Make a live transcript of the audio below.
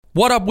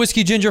What up,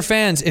 Whiskey Ginger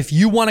fans? If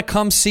you want to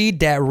come see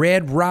that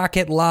Red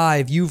Rocket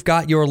live, you've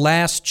got your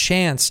last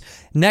chance.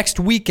 Next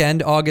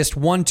weekend, August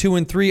 1, 2,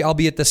 and 3, I'll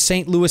be at the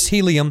St. Louis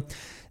Helium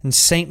in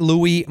St.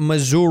 Louis,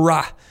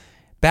 Missouri.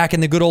 Back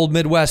in the good old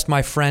Midwest,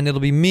 my friend. It'll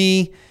be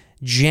me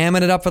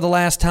jamming it up for the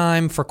last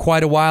time for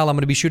quite a while. I'm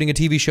going to be shooting a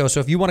TV show.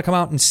 So if you want to come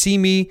out and see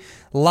me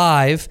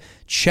live,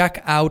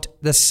 check out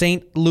the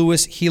St.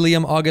 Louis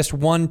Helium August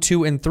 1,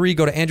 2, and 3.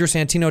 Go to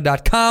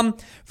andrewsantino.com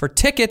for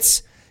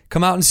tickets.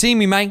 Come out and see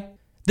me, man.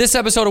 This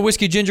episode of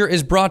Whiskey Ginger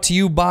is brought to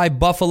you by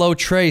Buffalo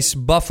Trace.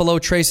 Buffalo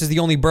Trace is the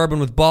only bourbon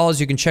with balls.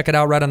 You can check it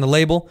out right on the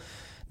label.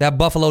 That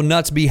buffalo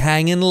nuts be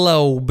hanging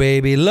low,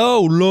 baby.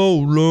 Low, low,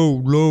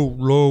 low, low,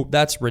 low.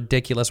 That's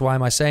ridiculous. Why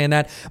am I saying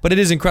that? But it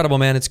is incredible,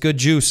 man. It's good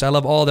juice. I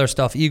love all their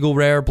stuff. Eagle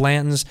Rare,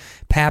 Blanton's,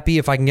 Pappy,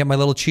 if I can get my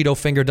little Cheeto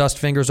finger dust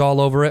fingers all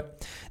over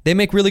it. They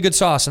make really good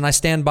sauce, and I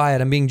stand by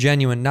it. I'm being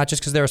genuine, not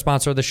just because they're a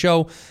sponsor of the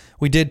show.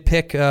 We did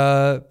pick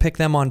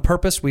them on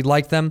purpose. We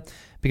like them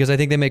because I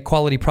think they make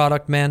quality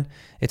product, man.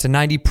 It's a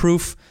 90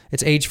 proof.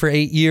 It's aged for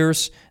 8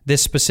 years.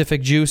 This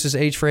specific juice is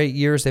aged for 8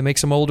 years. They make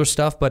some older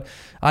stuff, but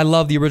I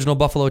love the original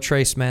Buffalo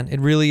Trace, man. It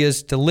really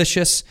is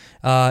delicious.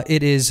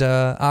 It is,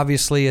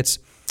 obviously, it's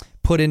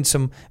put in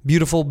some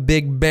beautiful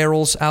big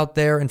barrels out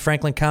there in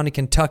Franklin County,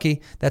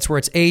 Kentucky. That's where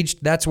it's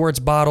aged. That's where it's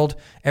bottled.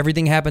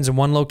 Everything happens in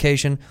one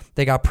location.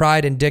 They got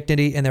pride and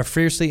dignity, and they're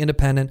fiercely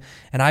independent,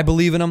 and I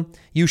believe in them.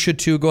 You should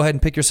too. Go ahead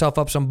and pick yourself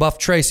up some Buff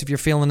Trace if you're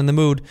feeling in the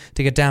mood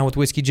to get down with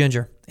Whiskey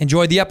Ginger.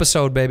 Enjoy the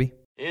episode, baby.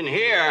 In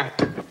here,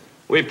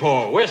 we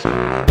pour whisk,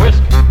 whisk,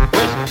 whisk,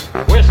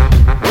 whisk, whisk.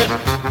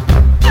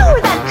 You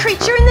were that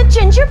creature in the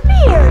ginger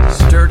beard.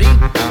 Sturdy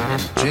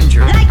and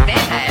ginger. Like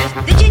vampires,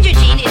 the ginger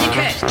gene is a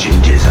curse.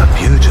 Gingers are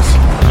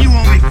beautiful. You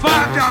owe me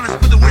 $5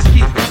 for the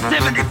whiskey and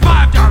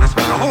 $75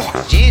 for the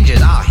horse. Gingers?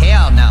 Oh,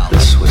 hell no.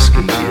 This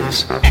whiskey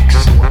is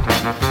excellent.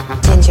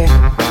 Ginger.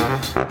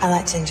 I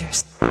like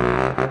gingers.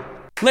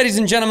 Ladies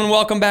and gentlemen,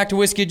 welcome back to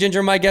Whiskey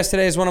Ginger. My guest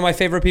today is one of my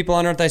favorite people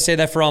on earth. I say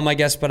that for all my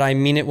guests, but I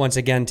mean it once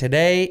again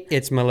today.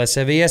 It's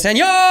Melissa Villaseñor!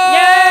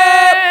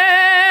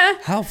 Yeah!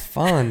 How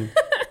fun.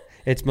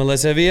 It's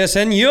Melissa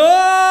Villaseñor!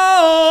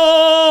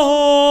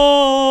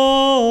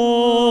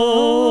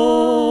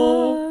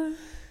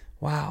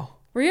 Wow.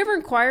 Were you ever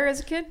in choir as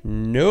a kid?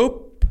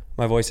 Nope.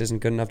 My voice isn't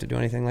good enough to do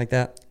anything like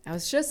that. I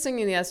was just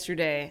singing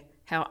yesterday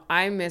how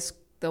I miss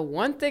the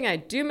one thing I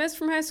do miss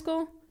from high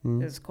school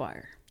is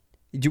choir.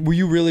 Were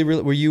you really,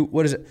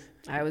 what is it?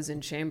 I was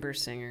in chamber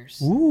singers.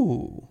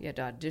 Ooh. You had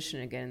to audition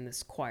again in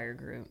this choir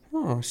group.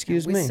 Oh,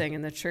 excuse we me. We sang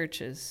in the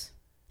churches.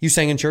 You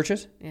sang in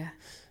churches? Yeah.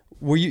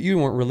 Were you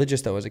weren't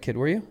religious though as a kid,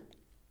 were you?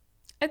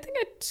 I think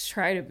I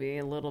try to be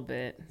a little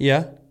bit.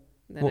 Yeah?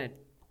 Then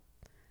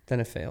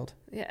it failed.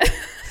 Yeah.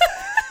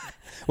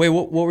 Wait,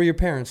 what were your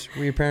parents?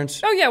 Were your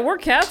parents? Oh yeah, we're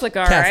Catholic,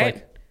 all Catholic.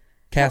 right.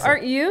 Catholic.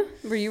 Aren't you?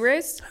 Were you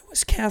raised? I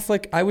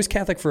was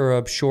Catholic for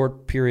a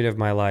short period of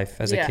my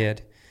life as a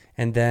kid.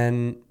 And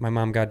then my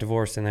mom got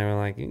divorced, and they were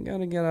like, you got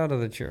to get out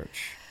of the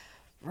church.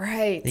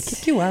 Right. They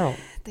kick you out.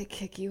 They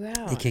kick you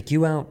out. They kick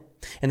you out.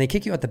 And they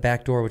kick you out the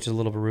back door, which is a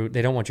little bit rude.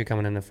 They don't want you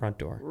coming in the front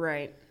door.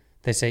 Right.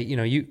 They say,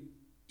 you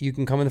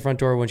can come in the front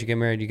door once you get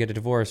married, you get a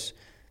divorce.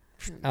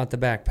 Out the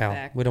back,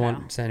 pal. We don't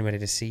want anybody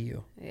to see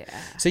you. Yeah.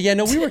 So,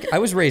 I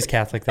was raised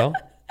Catholic, though.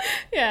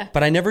 Yeah.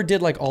 But I never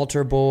did, like,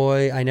 altar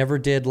boy. I never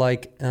did,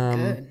 like...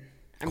 good.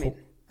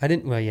 I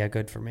didn't... Well, yeah,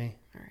 good for me.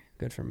 All right.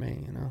 Good for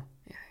me,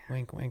 Yeah.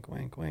 Wink, wink,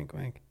 wink, wink,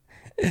 wink.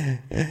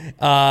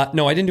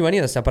 No, I didn't do any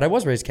of that stuff, but I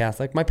was raised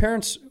Catholic. My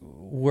parents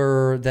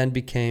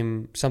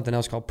became something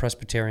else called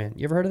Presbyterian.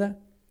 You ever heard of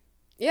that?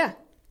 Yeah.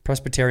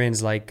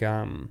 Presbyterian's like...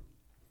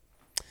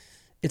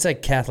 it's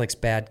like Catholic's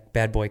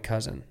bad boy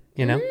cousin,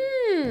 you know?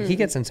 He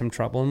gets in some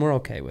trouble, and we're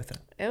okay with it.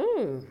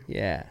 Oh.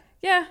 Yeah.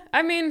 Yeah.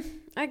 I mean,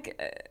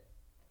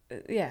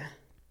 yeah.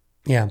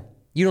 Yeah.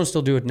 You don't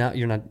still do it now?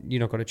 You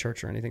don't go to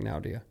church or anything now,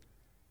 do you?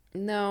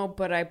 No,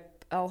 but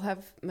I'll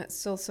have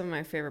still some of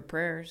my favorite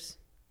prayers.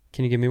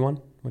 Can you give me one?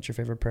 What's your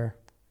favorite prayer?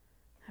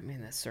 I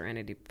mean, the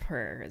Serenity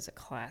Prayer is a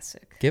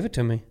classic. Give it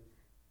to me.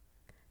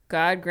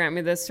 God, grant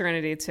me the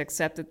serenity to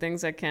accept the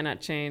things I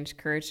cannot change,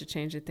 courage to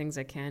change the things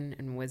I can,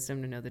 and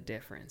wisdom to know the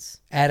difference.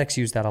 Addicts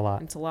use that a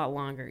lot. It's a lot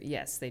longer.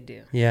 Yes, they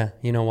do. Yeah.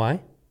 You know why?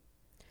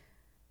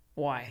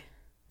 Why?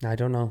 I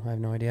don't know. I have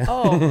no idea.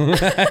 Oh.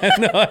 I have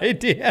no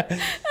idea.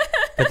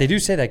 But they do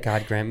say that,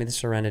 God, grant me the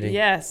serenity.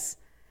 Yes.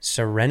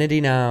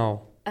 Serenity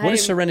now. What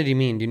does serenity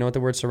mean? Do you know what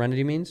the word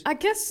serenity means? I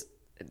guess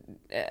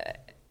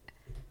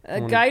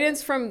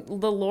guidance from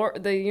the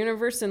Lord, the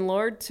universe and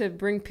Lord to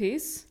bring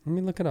peace. Let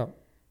me look it up.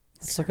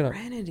 Let's look it up.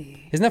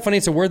 Serenity. Isn't that funny?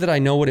 It's a word that I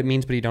know what it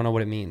means, but you don't know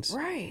what it means.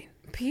 Right.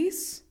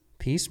 Peace?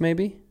 Peace,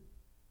 maybe?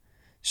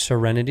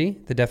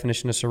 Serenity, the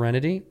definition of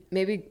serenity.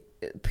 Maybe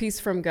peace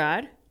from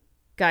God.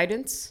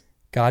 Guidance.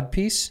 God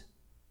peace.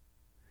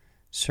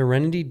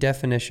 Serenity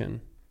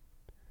definition.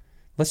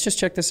 Let's just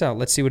check this out.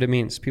 Let's see what it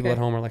means. People at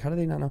home are like, how do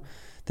they not know?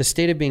 The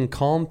state of being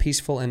calm,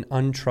 peaceful, and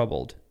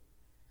untroubled.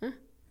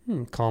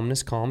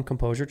 Calmness, calm,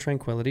 composure,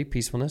 tranquility,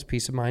 peacefulness,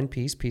 peace of mind,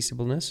 peace,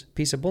 peaceableness,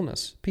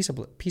 peaceableness.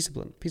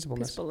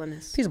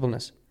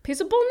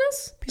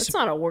 Peaceableness? That's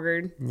not a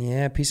word.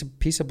 Yeah,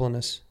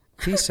 peaceableness.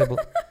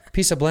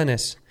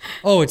 Peaceableness.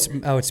 Oh, it's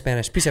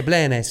Spanish.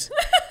 Peaceableness.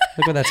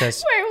 Look what that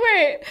says.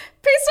 Wait.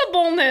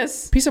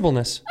 Peaceableness.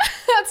 Peaceableness.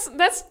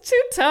 That's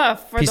too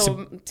tough for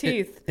the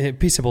teeth.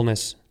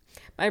 Peaceableness.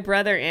 My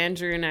brother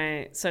Andrew and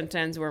I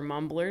sometimes were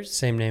mumblers.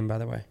 Same name, by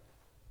the way.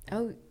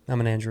 Oh. I'm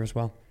an Andrew as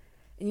well.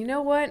 You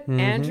know what? Mm-hmm.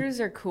 Andrews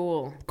are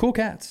cool. Cool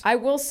cats. I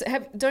will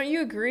say, don't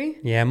you agree?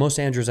 Yeah, most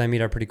Andrews I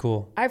meet are pretty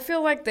cool. I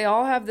feel like they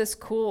all have this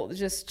cool,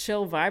 just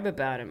chill vibe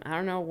about them. I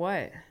don't know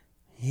what.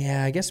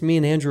 Yeah, I guess me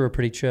and Andrew are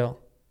pretty chill.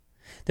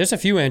 There's a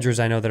few Andrews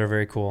I know that are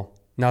very cool,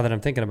 now that I'm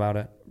thinking about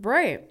it.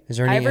 Right. Is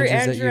there any Every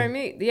Andrews Andrew I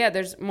meet.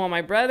 Yeah,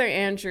 my brother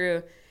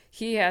Andrew,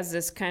 he has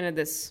this kind of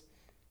this,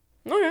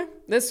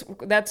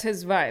 that's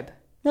his vibe.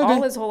 Okay.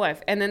 All his whole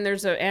life. And then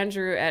there's an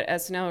Andrew at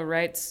SNL who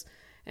writes,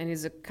 and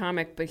he's a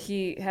comic, but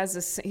he's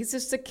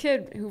just a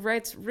kid who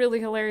writes really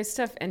hilarious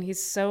stuff, and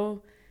he's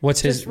so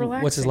What's his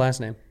relaxing.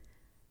 last name?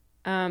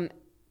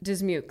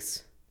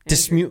 Dismukes.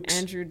 Dismukes.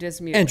 Andrew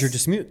Dismukes. Andrew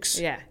Dismukes.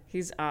 Yeah,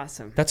 he's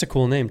awesome. That's a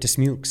cool name,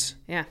 Dismukes.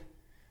 Yeah.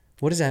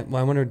 What is that?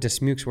 Well, I wonder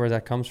Dismukes where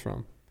that comes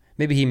from.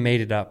 Maybe he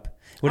made it up.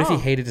 What if he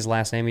hated his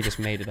last name? He just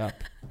made it up.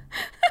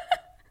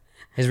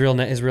 His real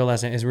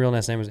last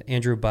name was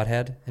Andrew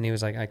Butthead, and he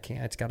was like, I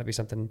can't. It's got to be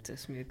something.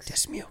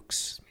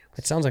 Dismukes.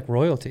 It sounds like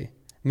royalty,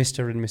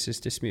 Mr. and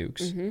Mrs.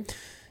 Dismukes. Mm-hmm.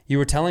 You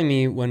were telling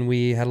me when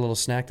we had a little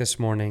snack this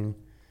morning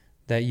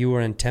that you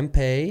were in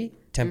Tempe,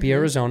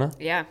 Arizona.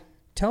 Yeah.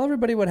 Tell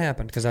everybody what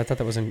happened, because I thought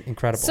that was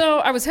incredible. So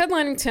I was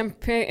headlining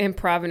Tempe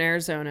Improv in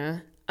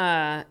Arizona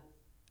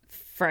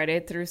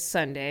Friday through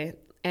Sunday,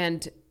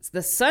 and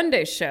the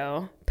Sunday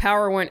show,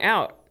 power went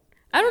out.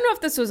 I don't know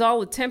if this was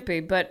all of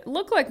Tempe, but it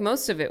looked like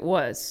most of it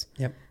was.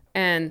 Yep.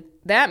 And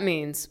that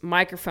means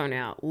microphone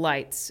out,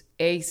 lights,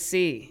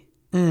 AC.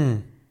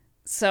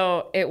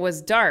 So it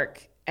was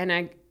dark, and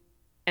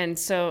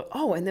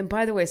then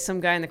by the way, some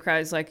guy in the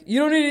crowd is like, "You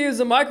don't need to use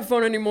the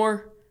microphone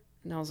anymore."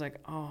 And I was like,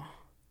 "Oh."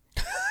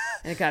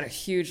 And it got a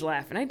huge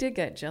laugh, and I did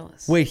get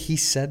jealous. Wait, he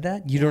said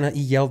that? You don't?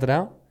 He yelled it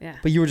out? Yeah.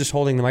 But you were just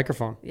holding the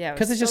microphone. Yeah.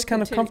 Because it's just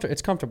kind of comfortable.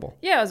 It's comfortable.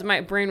 Yeah,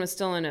 my brain was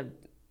still in a,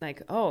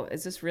 like, oh,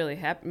 is this really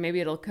happening?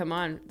 Maybe it'll come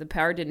on. The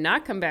power did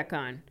not come back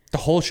on. The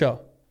whole show?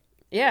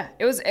 Yeah.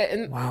 It was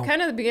Wow.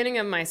 kind of the beginning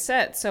of my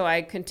set, so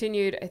I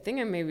continued. I think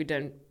I maybe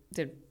did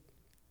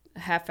a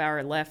half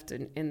hour left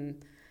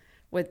in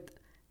with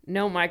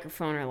no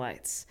microphone or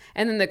lights.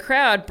 And then the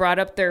crowd brought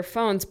up their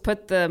phones,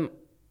 put the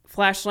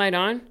flashlight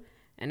on,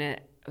 and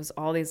it was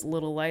all these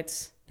little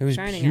lights. It was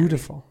shining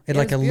beautiful. At It me.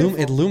 like It was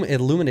it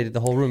illuminated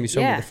the whole room. You saw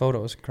Yeah. the photo.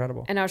 It was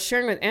incredible. And I was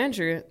sharing with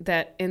Andrew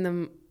that in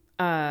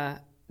the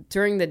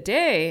during the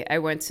day I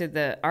went to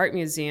the art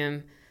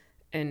museum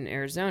in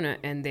Arizona,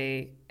 and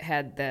they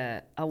had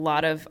a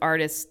lot of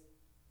artists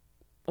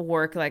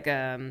work, like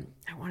I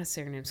want to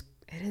say her name's,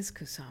 it is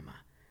Kusama.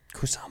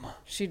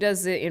 She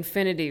does the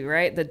infinity,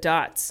 right? The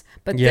dots.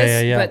 But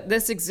But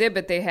this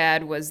exhibit they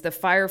had was the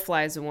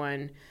Fireflies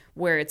one,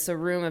 where it's a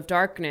room of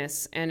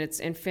darkness, and it's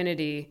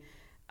infinity,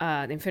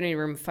 the infinity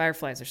room of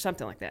fireflies or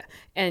something like that.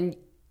 And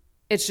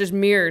it's just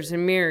mirrors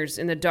and mirrors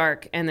in the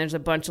dark, and there's a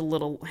bunch of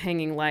little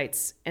hanging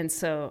lights. And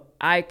so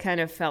I kind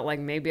of felt like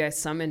maybe I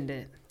summoned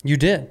it. You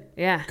did?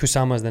 Yeah.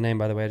 Kusama is the name,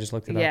 by the way. I just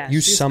looked it Yeah, up.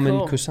 You she's summoned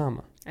cool.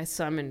 Kusama. I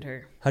summoned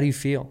her. How do you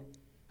feel?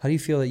 How do you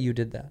feel that you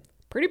did that?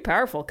 Pretty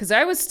powerful, because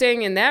I was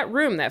staying in that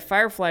room, that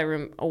Firefly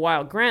room, a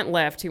while. Grant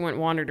left. He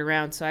wandered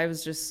around, so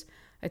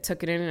I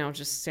took it in, and I was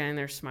just standing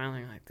there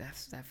smiling like,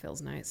 that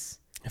feels nice.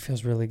 It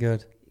feels really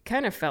good. It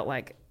kind of felt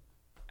like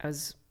I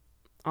was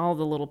all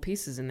the little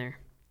pieces in there.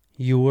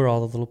 You were all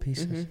the little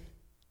pieces. Mm-hmm.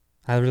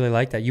 I really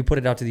like that. You put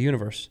it out to the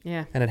universe.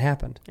 Yeah. And it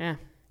happened. Yeah.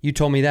 You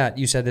told me that.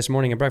 You said this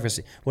morning at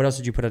breakfast. What else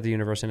did you put out to the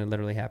universe, and it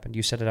literally happened?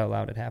 You said it out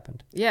loud. It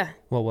happened. Yeah.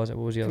 What was it?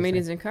 What was the other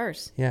Comedians thing? in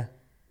Cars. Yeah.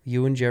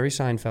 You and Jerry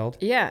Seinfeld.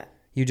 Yeah.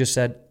 You just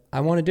said,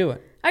 I want to do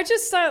it. I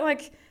just thought,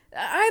 like,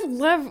 I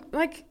love,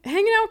 like,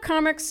 hanging out with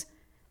comics,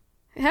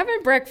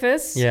 having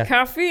breakfast,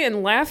 coffee,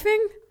 and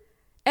laughing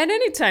at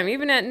any time,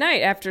 even at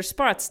night after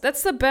spots.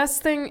 That's the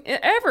best thing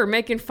ever,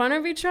 making fun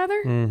of each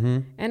other. Mm-hmm.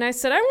 And I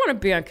said, I want to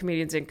be on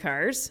Comedians in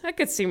Cars. I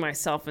could see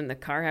myself in the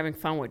car having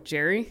fun with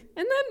Jerry.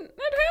 And then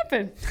that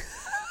happened.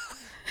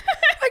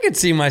 I could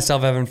see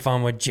myself having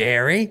fun with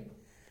Jerry.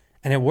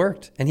 And it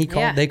worked. And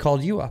they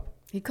called you up.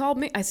 He called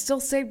me. I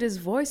still saved his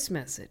voice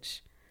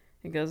message.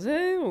 He goes,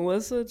 "Hey,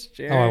 Melissa, it's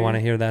Jerry." Oh, I want to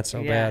hear that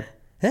so bad.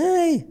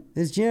 Hey,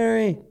 it's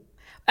Jerry.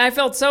 I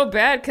felt so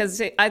bad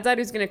because I thought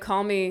he was going to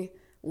call me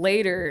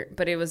later,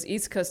 but it was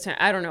East Coast time.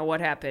 I don't know what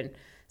happened.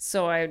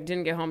 So I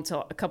didn't get home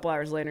till a couple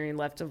hours later, and he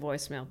left a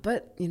voicemail.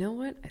 But you know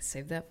what? I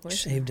saved that voicemail.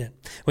 Saved it.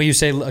 Well, you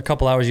say a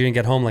couple hours you didn't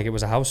get home like it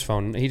was a house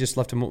phone. He just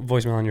left a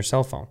voicemail on your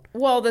cell phone.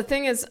 Well, the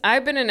thing is,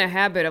 I've been in a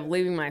habit of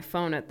leaving my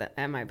phone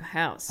at my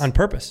house. On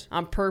purpose?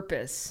 On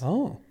purpose.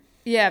 Oh.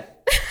 Yeah.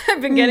 I've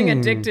been getting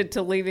addicted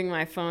to leaving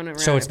my phone around.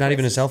 So it's not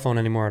even a cell phone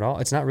anymore at all?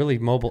 It's not really a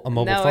mobile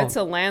phone? No, it's a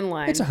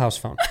landline. It's a house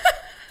phone.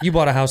 You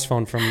bought a house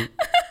phone from...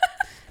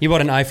 You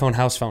bought an iPhone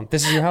house phone.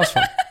 This is your house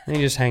phone. And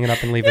you just hang it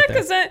up and leave it there.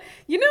 Because,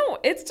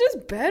 it's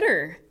just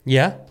better.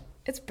 Yeah?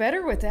 It's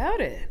better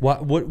without it.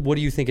 What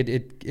do you think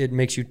it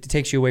makes you? It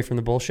takes you away from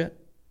the bullshit.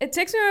 It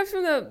takes me away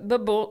from the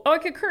bull. Oh, I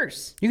could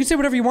curse. You can say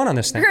whatever you want on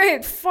this thing.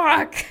 Great,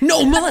 fuck.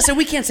 No, Melissa,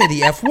 we can't say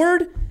the F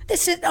word.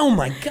 This is. Oh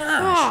my gosh.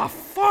 Oh,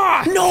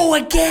 fuck. No,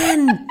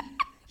 again.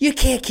 You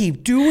can't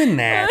keep doing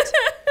that.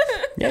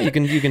 Yeah, you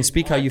can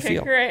speak how you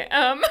feel. Great.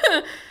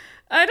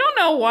 I don't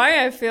know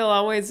why I feel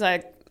always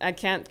like I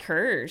can't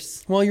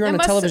curse. Well, you're on a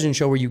television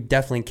show where you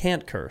definitely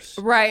can't curse.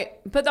 Right.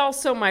 But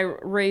also my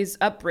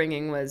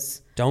upbringing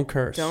was... Don't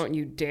curse. Don't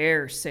you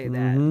dare say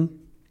that.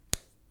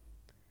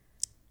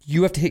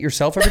 You have to hit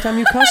yourself every time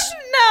you cuss?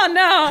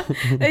 No.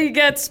 You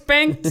get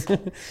spanked.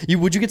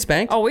 Would you get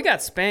spanked? Oh, we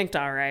got spanked,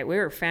 all right. We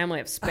were a family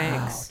of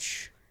spanks.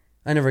 Ouch.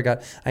 I never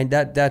got...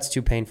 That's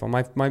too painful.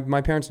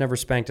 My parents never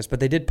spanked us, but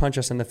they did punch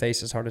us in the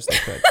face as hard as they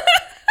could.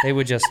 They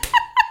would just...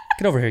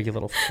 Get over here, you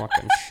little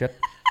fucking shit.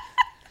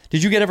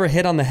 Did you get ever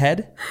hit on the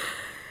head?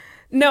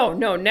 No,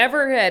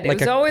 never head. It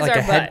was always like our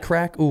a head butt.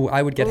 crack? Ooh,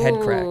 I would get head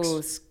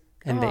cracks.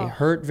 And they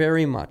hurt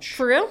very much.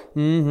 For real?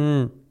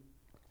 Mm-hmm.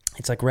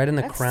 It's like right in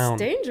the crown.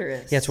 That's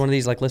dangerous. Yeah, it's one of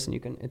these, like, listen, you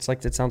can... It's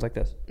like, it sounds like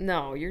this.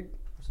 No, you're...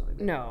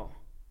 No.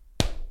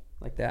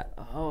 Like that.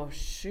 Oh,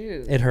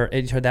 shoot. It hurt.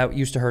 That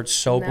used to hurt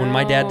so... when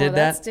my dad did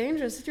that's that...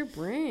 dangerous. It's your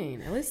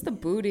brain. At least the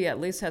booty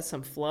has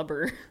some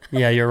flubber.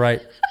 Yeah, you're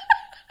right.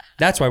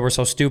 That's why we're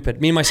so stupid.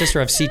 Me and my sister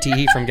have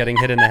CTE from getting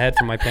hit in the head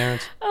from my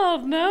parents.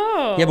 Oh,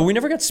 no. Yeah, but we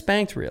never got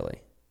spanked,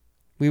 really.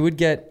 We would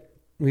get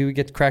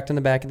cracked in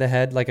the back of the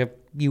head like a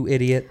you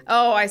idiot.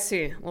 Oh, I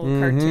see. A little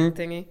cartoon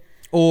thingy.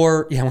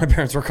 Or, yeah, my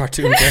parents were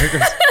cartoon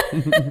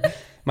characters.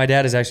 My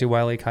dad is actually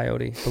Wile E.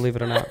 Coyote, believe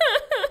it or not.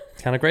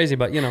 It's kind of crazy,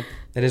 but, you know,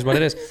 it is what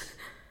it is.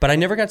 But I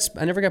never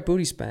got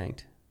booty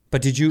spanked.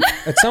 But did you,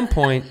 at some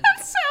point... That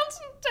sounds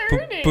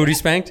dirty. Booty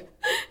spanked?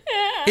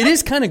 Yeah. It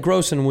is kind of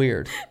gross and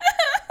weird.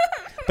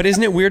 But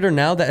isn't it weirder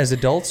now that as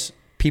adults,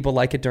 people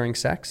like it during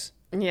sex?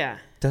 Yeah.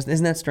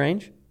 Isn't that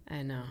strange?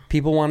 I know.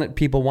 People want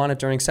it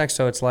during sex,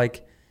 so it's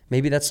like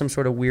maybe that's some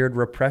sort of weird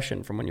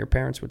repression from when your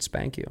parents would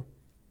spank you.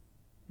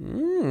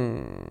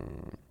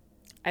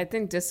 I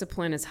think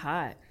discipline is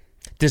hot.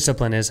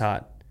 Discipline is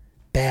hot.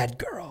 Bad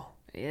girl.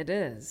 It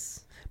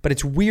is. But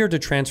it's weird to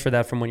transfer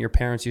that from when your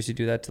parents used to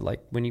do that to,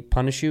 like, when you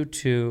punish you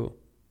to...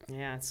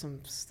 Yeah,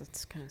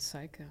 that's kind of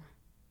psycho.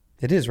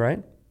 It is,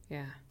 right?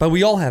 Yeah. But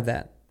we all have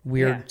that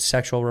weird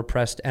sexual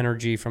repressed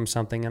energy from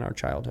something in our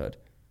childhood.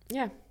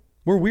 Yeah.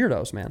 We're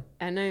weirdos, man.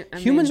 And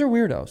Humans are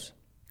weirdos.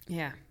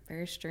 Yeah,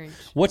 very strange.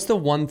 What's the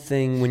one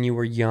thing when you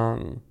were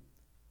young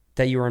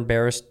that you were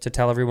embarrassed to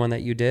tell everyone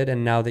that you did,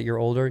 and now that you're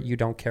older, you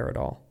don't care at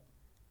all?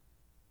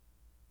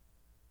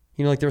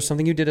 You know, like there was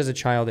something you did as a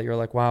child that you're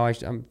like, wow,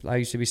 I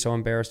used to be so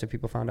embarrassed if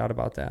people found out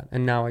about that,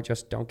 and now I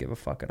just don't give a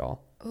fuck at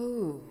all.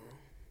 Ooh.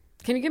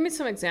 Can you give me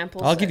some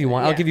examples? I'll give you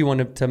one. Yeah. I'll give you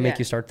one to make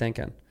you start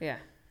thinking. Yeah.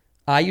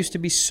 I used to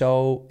be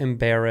so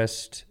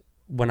embarrassed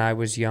when I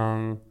was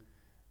young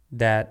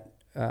that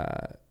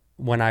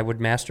when I would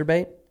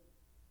masturbate,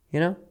 you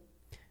know,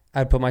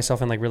 I'd put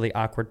myself in like really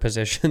awkward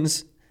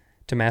positions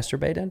to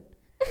masturbate in.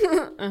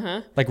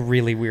 Like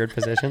really weird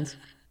positions.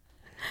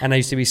 And I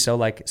used to be so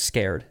like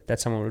scared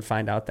that someone would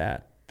find out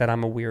that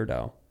I'm a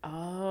weirdo.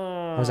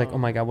 Oh. I was like, oh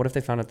my God, what if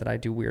they found out that I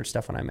do weird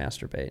stuff when I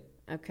masturbate?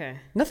 Okay.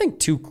 Nothing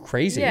too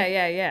crazy.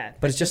 Yeah.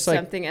 But it's just like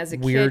something as a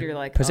weird kid you're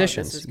like,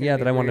 positions. Oh, this is gonna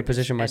be that I wanted to weird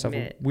position myself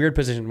in weird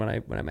positions when I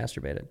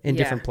masturbated in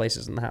different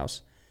places in the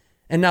house.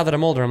 And now that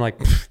I'm older, I'm like,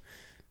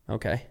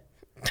 okay.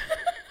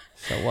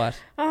 So what?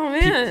 Oh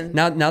man.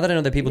 Now that I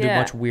know that people do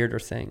much weirder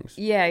things.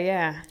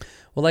 Yeah.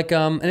 Well, like,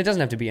 and it doesn't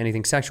have to be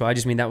anything sexual. I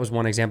just mean that was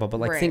one example. But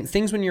like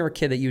things when you're a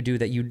kid that you do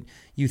that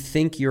you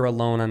think you're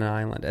alone on an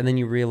island, and then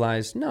you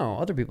realize, no,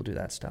 other people do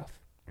that stuff.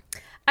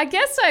 I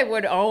guess I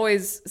would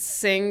always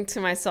sing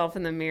to myself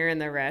in the mirror in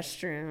the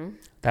restroom.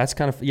 That's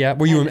kind of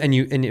Were you and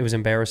it was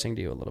embarrassing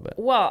to you a little bit?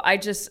 Well,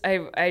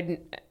 I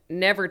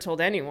never told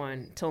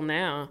anyone till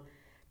now,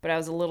 but I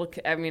was a little.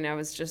 I mean, I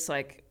was just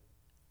like,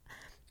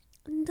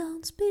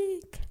 don't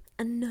speak.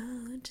 I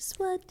know just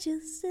what you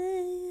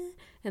say.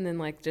 And then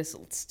like just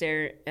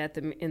stare at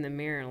in the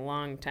mirror a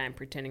long time,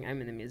 pretending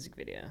I'm in the music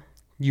video.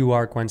 You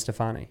are Gwen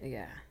Stefani.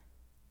 Yeah.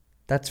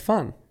 That's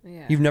fun.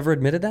 Yeah. You've never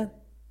admitted that?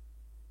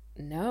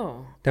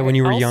 No. That when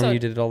you were young, you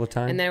did it all the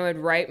time? And then I would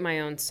write my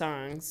own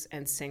songs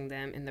and sing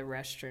them in the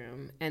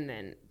restroom.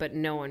 But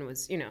no one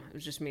was, it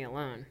was just me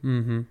alone.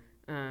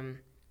 Mm-hmm.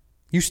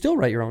 You still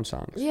write your own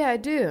songs? Yeah, I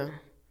do.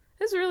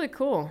 It's really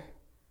cool.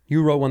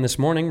 You wrote one this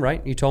morning,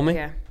 right? You told me?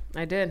 Yeah,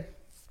 I did.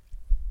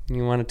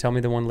 You want to tell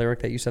me the one lyric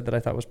that you said that I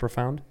thought was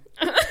profound?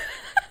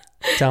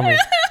 Tell me.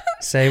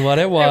 Say what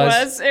it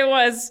was. It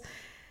was.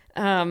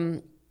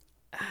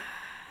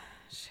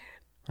 Shit.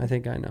 I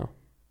think I know.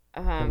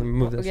 Let me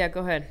move this. Yeah,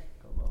 go ahead.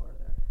 Go lower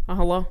there. Oh,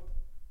 hello?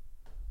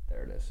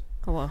 There it is.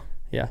 Hello.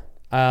 Yeah.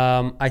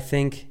 I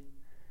think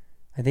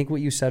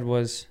what you said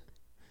was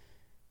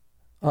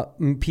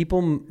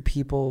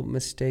people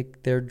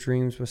mistake their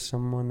dreams with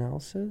someone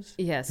else's?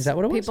 Yes. Is that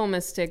what it was? People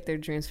mistake their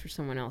dreams for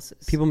someone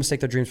else's. People mistake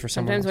their dreams for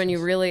someone else's. Sometimes when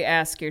you really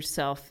ask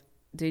yourself,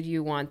 did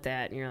you want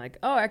that? And you're like,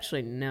 oh,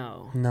 actually,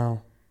 no.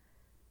 No.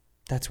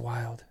 That's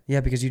wild. Yeah,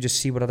 because you just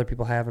see what other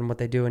people have and what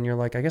they do, and you're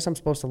like, I guess I'm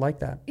supposed to like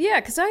that. Yeah,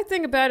 because I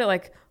think about it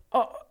like,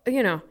 all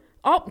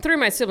three of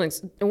my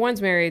siblings,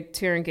 one's married,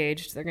 two are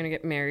engaged. They're going to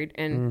get married.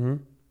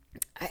 And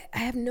I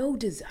have no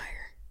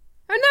desire.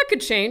 And that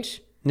could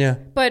change. Yeah.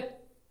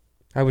 But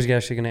I was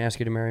actually going to ask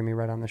you to marry me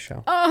right on this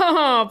show.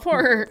 oh,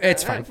 poor.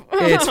 It's fine.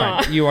 It's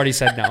fine. You already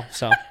said no,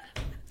 so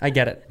I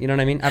get it. You know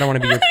what I mean? I don't want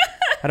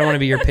to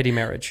be your pity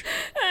marriage.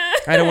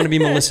 I don't want to be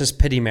Melissa's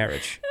pity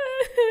marriage.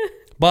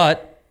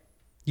 But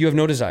you have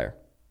no desire.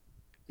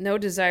 No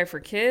desire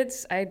for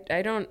kids. I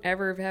don't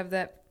ever have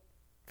that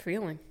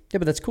feeling. Yeah,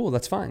 but that's cool.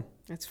 That's fine.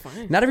 That's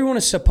fine. Not everyone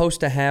is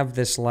supposed to have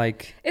this,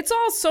 like... It's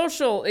all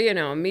social,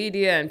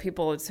 media and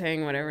people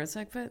saying whatever. It's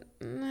like, but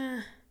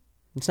nah.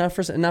 It's not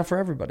for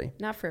everybody.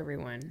 Not for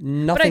everyone.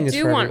 Nothing but I is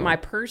do for want everyone. my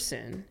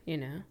person,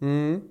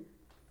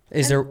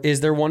 Is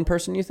there one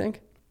person you think?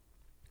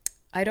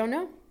 I don't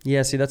know.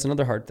 Yeah, see, that's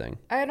another hard thing.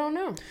 I don't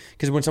know.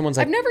 Because when someone's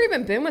like... I've never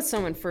even been with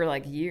someone for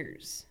like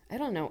years. I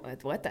don't know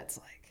what that's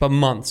like. But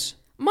months.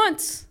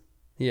 Months.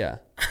 Yeah.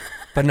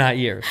 But not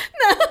years.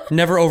 No.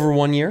 Never over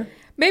 1 year?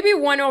 Maybe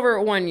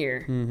over 1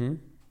 year. Mm-hmm.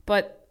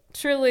 But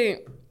truly...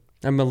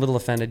 I'm a little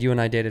offended. You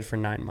and I dated for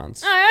 9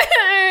 months.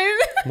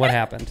 What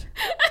happened?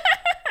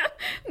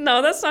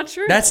 No, that's not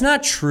true. That's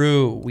not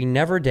true. We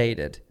never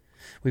dated.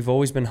 We've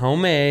always been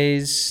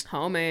homies.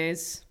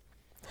 Homies.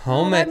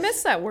 Home. Oh, I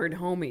miss that word,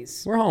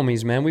 homies. We're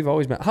homies, man. We've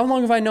always been. How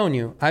long have I known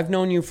you? I've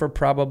known you for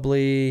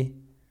probably...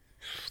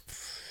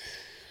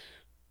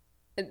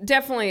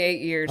 Definitely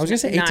 8 years. I was going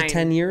to say 8 to 9.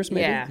 10 years,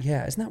 maybe. Yeah.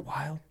 Yeah, isn't that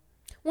wild?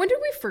 When did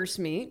we first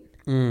meet?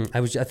 I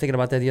was thinking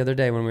about that the other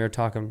day when we were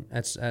talking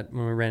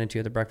when we ran into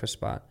you at the breakfast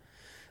spot.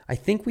 I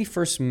think we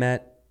first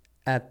met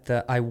at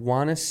I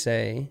want to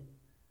say...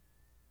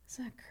 Is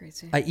that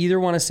crazy? I either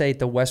want to say at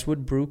the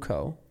Westwood Brew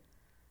Co.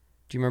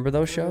 Do you remember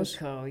those shows?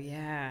 Brew Co,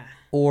 yeah.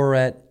 Or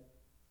at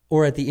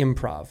the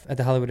Improv, at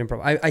the Hollywood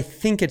Improv. I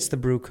think it's the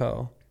Brew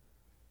Co.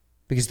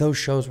 Because those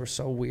shows were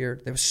so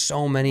weird. There was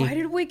so many. Why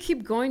did we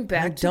keep going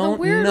back to the don't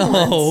weird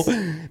know.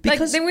 ones?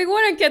 Because then we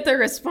wouldn't get the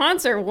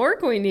response or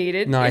work we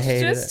needed. No, I It's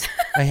hated just... it.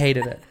 I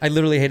hated it. I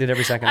literally hated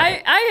every second of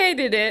it. I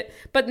hated it,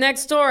 but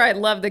next door I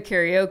loved the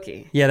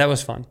karaoke. Yeah, that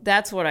was fun.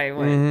 That's what I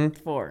went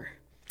for.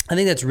 I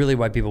think that's really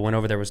why people went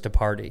over there, was to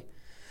party.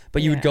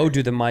 But you would go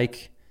do the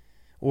mic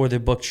or the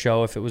booked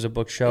show if it was a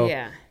booked show.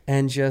 Yeah.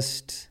 And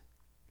just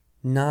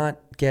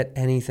not get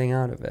anything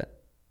out of it.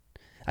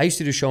 I used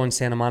to do a show in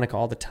Santa Monica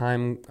all the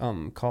time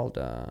called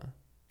the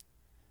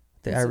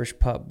Irish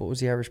Pub. What was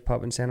the Irish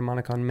Pub in Santa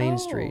Monica on Main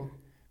Street?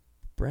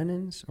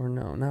 Brennan's? Or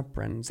no, not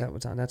Brennan's.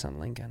 That's on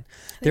Lincoln.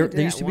 There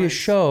used to be a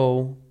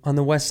show on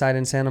the west side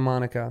in Santa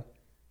Monica.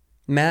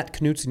 Matt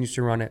Knutson used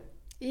to run it.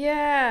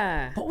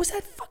 Yeah. What was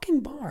that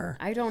fucking bar?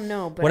 I don't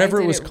know, but whatever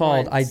I did it was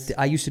called, once.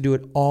 I used to do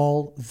it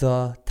all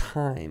the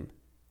time,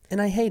 and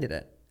I hated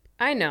it.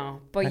 I know,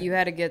 but you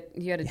have to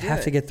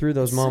get through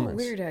those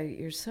moments. So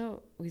weird.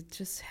 We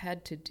just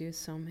had to do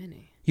so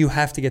many. You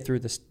have to get through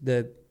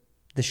the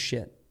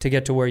shit to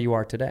get to where you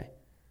are today.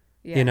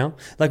 Yeah. You know,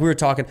 like we were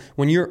talking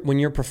when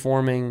you're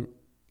performing,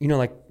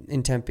 like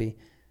in Tempe,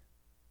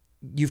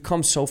 you've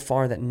come so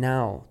far that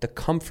now the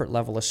comfort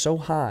level is so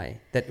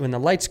high that when the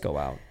lights go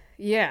out,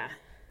 yeah,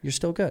 you're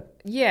still good.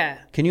 Yeah.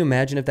 Can you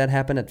imagine if that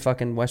happened at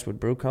fucking Westwood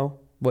Brew Co?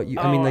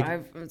 I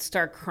would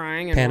start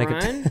crying and panic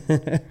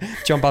run.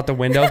 Jump out the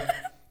window.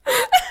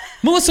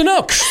 Melissa,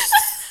 no.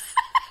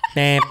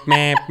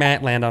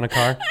 Land on a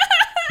car.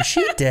 Is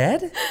she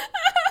dead?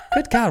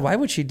 Good God, why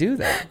would she do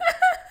that?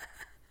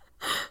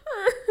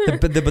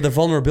 But the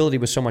vulnerability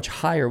was so much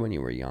higher when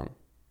you were young.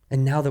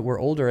 And now that we're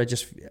older,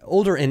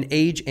 older in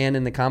age and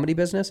in the comedy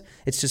business,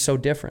 it's just so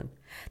different.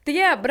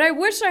 Yeah, but I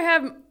wish I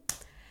have...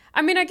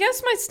 I mean, I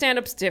guess my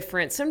stand-up's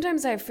different.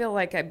 Sometimes I feel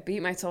like I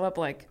beat myself up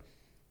like...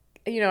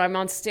 I'm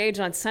on stage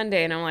on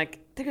Sunday and I'm like,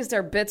 there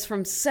are bits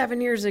from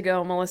 7 years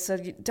ago,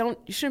 Melissa. You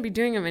shouldn't be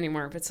doing them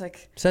anymore. But it's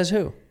like, says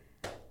who?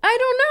 I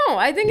don't know.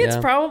 I think it's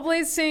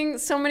probably seeing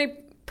so many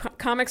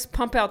comics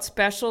pump out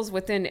specials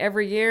within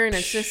every year, and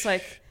it's just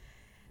like.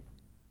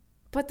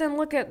 But then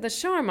look at the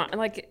show I'm on.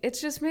 Like,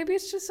 it's just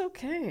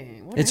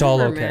okay. Whatever, it's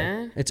all okay.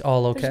 Man. It's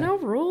all okay. There's no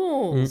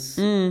rules.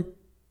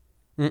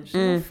 There's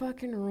no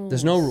fucking rules.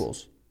 There's no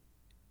rules.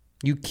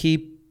 You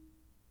keep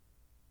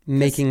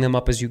making them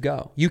up as you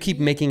go. You keep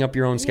making up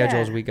your own schedule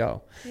as we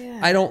go. Yeah.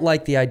 I don't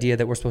like the idea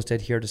that we're supposed to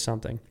adhere to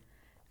something.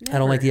 Never. I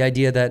don't like the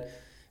idea that,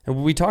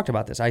 and we talked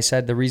about this. I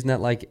said the reason that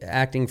like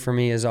acting for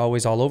me is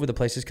always all over the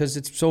place is because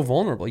it's so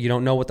vulnerable. You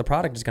don't know what the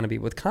product is going to be.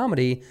 With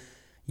comedy,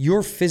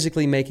 you're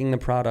physically making the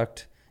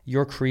product,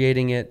 you're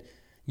creating it,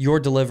 you're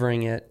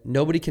delivering it.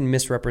 Nobody can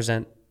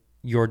misrepresent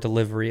your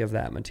delivery of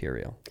that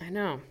material. I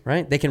know.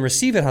 Right? They can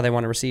receive it how they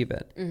want to receive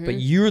it, but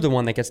you're the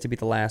one that gets to be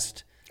the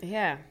last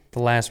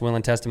will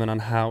and testament on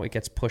how it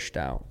gets pushed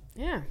out.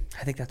 Yeah.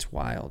 I think that's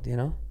wild,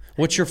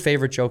 What's your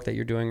favorite joke that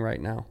you're doing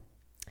right now?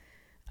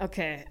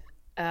 Okay.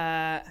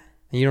 And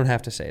you don't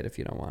have to say it if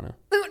you don't want to.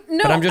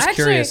 No, but I'm just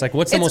curious, like,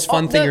 what's the most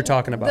fun thing you're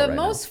talking about right now?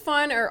 The most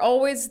fun are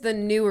always the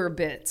newer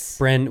bits.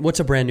 What's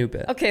a brand new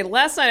bit? Okay,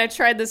 last night I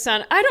tried this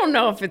on. I don't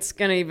know if it's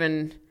going to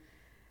even...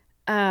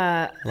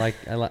 I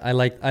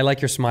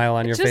like your smile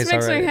on your face Just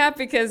makes already. me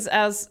happy because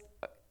I was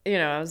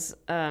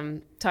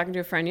talking to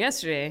a friend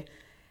yesterday,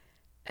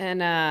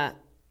 and I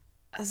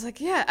was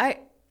like, yeah,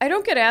 I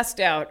don't get asked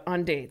out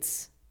on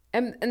dates,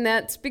 and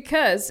that's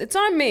because it's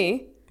on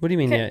me. What do you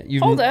mean? Okay, Yeah,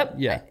 hold up.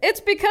 Yeah. It's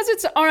because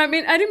it's. Or I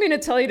mean, I didn't mean to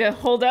tell you to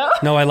hold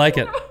up. No, I like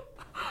it.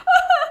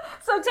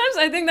 Sometimes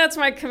I think that's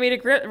my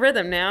comedic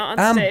rhythm now on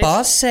I'm stage.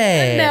 bossy.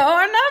 No,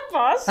 I'm not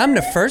bossy. I'm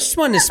the first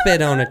one to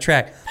spit on a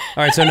track.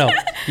 All right, so no,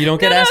 you don't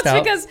get asked it's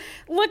out. because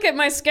look at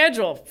my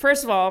schedule.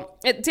 First of all,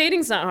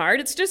 dating's not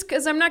hard. It's just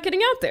because I'm not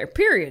getting out there.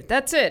 Period.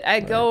 That's it. I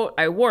go,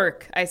 I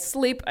work, I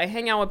sleep, I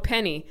hang out with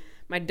Penny,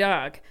 my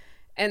dog,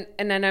 and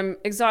then I'm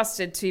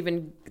exhausted to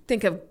even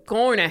think of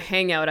going to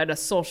hang out at a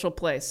social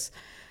place.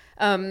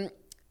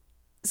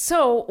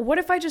 So what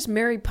if I just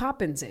Mary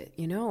Poppins it?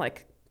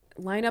 Like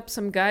line up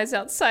some guys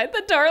outside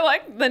the door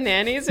like the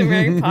nannies and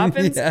Mary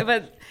Poppins.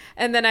 Yeah.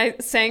 And then I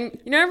sang,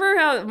 remember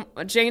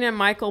how Jane and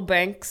Michael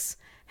Banks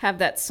have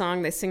that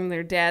song they sing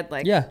their dad,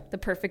 like the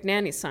Perfect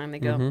Nanny song. They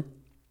go,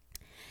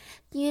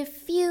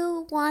 If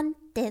you want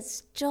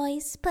this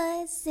choice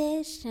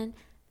position,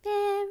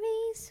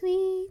 very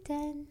sweet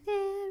and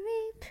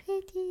very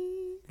pretty,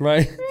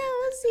 Right.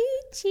 rosy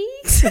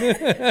cheeks. so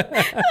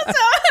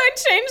I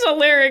changed the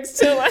lyrics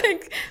to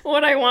like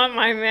what I want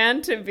my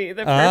man to be,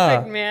 the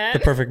perfect man. The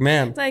perfect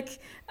man. Like,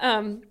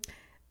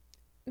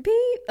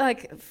 be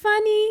like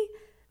funny.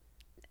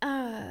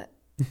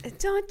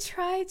 Don't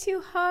try too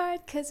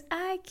hard, cause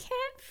I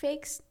can't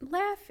fake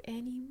laugh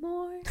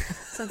anymore.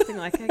 Something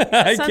like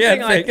I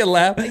can't fake a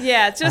laugh.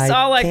 Yeah, just I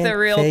all like the can't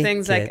real fake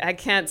things it. like I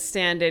can't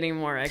stand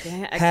anymore. I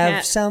Have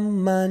can't.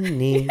 some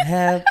money,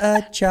 have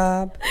a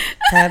job,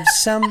 have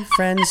some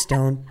friends,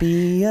 don't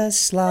be a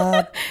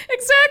slob.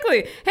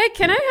 Exactly. Hey,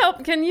 can I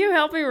help? Can you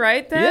help me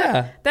write that?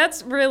 Yeah.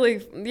 That's really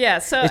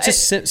So It's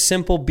just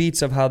simple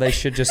beats of how they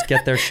should just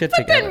get their shit But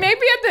together. then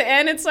maybe at the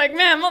end it's like,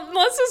 man,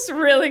 Melissa's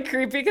really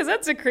creepy because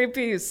that's a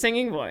creepy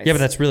singing voice. Yeah, but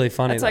that's really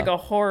funny. It's though. like a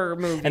horror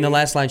movie. And the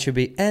last line should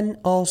be, and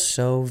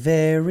also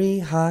very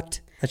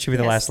hot. That should be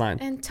the last line.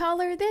 And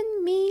taller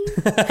than me.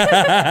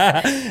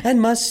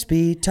 And must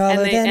be taller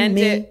and they than end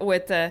me. it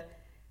with the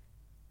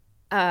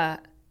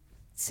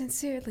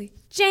sincerely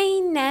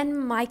Jane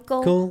and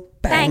Michael Cool.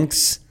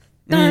 Banks.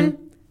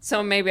 done.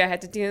 So maybe I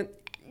had to do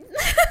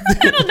I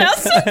don't know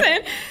something.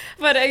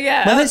 But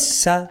yeah.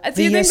 Melissa,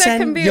 do you think that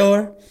can be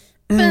Villaseñor.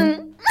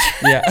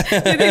 Yeah. do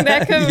you think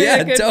that could be Yeah,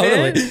 a good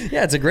totally. bit?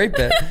 Yeah, it's a great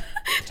bit.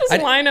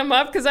 Just line them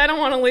up because I don't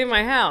want to leave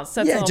my house.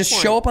 That's the Yeah, whole just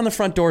point. show up on the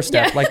front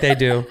doorstep like they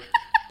do.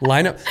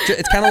 Line up.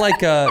 It's kind of like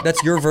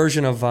that's your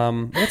version of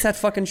what's that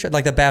fucking show?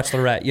 Like The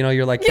Bachelorette.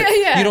 You're like,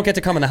 Yeah. you don't get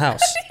to come in the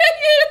house.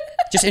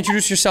 Just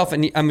introduce yourself,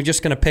 and I'm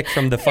just gonna pick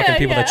from the fucking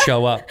people that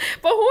show up.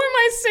 But who am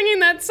I singing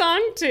that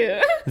song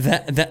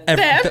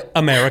to?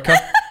 America.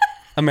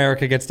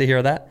 America gets to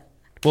hear that.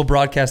 We'll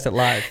broadcast it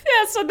live.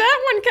 Yeah, so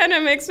that one kind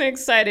of makes me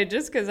excited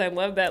just because I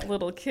love that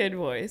little kid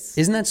voice.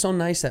 Isn't that so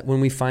nice that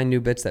when we find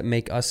new bits that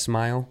make us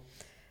smile,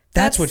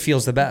 that's what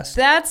feels the best.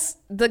 That's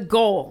the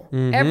goal.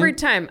 Mm-hmm. Every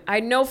time.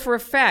 I know for a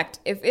fact,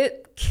 if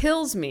it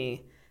kills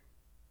me,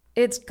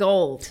 it's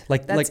gold.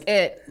 That's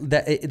it.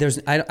 There's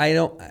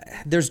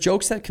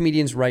jokes that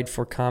comedians write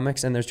for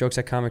comics, and there's jokes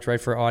that comics write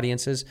for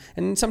audiences,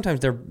 and sometimes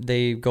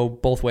they go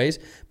both ways.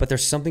 But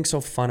there's something so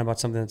fun about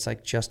something that's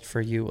like just for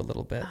you a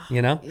little bit,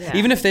 Yeah.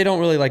 Even if they don't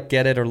really like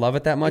get it or love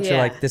it that much, you're Yeah.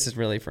 like, this is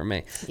really for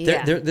me.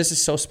 Yeah. This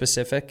is so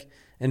specific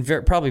and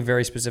probably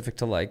very specific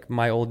to like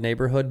my old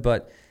neighborhood,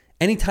 but.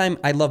 Anytime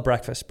I love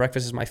breakfast.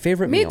 Breakfast is my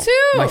favorite meal. Me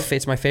too.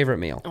 It's my favorite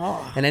meal.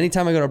 Oh. And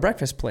anytime I go to a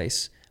breakfast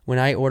place, when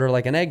I order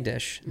like an egg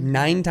dish,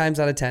 9 times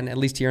out of 10, at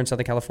least here in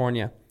Southern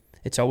California,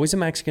 it's always a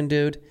Mexican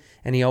dude,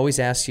 and he always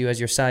asks you as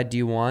your side, do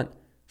you want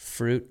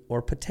fruit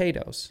or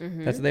potatoes?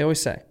 That's what they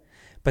always say.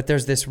 But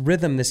there's this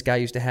rhythm this guy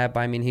used to have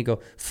by me, and he'd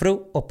go,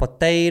 fruit or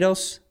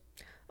potatoes?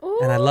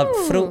 And I love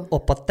fruit or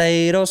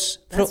potatoes,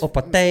 fruit or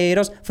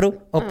potatoes, fruit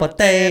or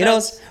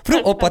potatoes,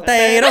 fruit or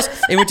potatoes.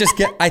 It would just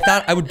I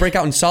thought I would break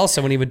out in salsa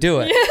when he would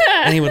do it.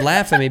 Yeah. And he would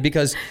laugh at me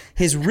because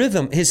his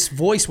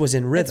voice was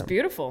in rhythm. It's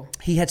beautiful.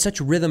 He had such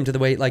rhythm to the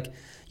way, like,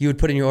 you would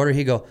put in your order,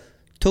 he'd go,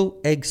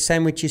 2 egg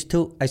sandwiches,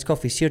 2 iced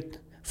coffee, fruit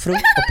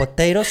or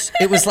potatoes.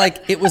 It was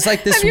like this weird.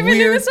 Have you been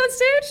doing this on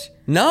stage?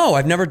 No,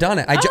 I've never done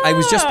it. I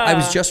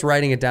was just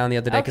writing it down the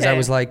other day because I Okay.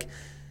 was like,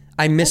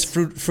 I miss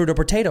fruit or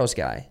potatoes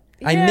guy.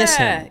 I miss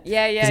him.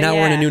 Yeah. Because now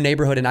we're in a new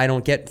neighborhood and I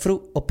don't get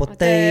fruit or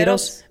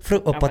potatoes,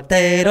 fruit or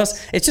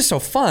potatoes. It's just so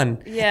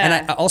fun.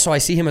 Yeah. And I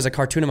see him as a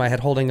cartoon in my head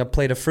holding a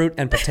plate of fruit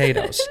and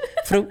potatoes.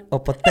 Fruit or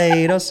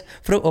potatoes,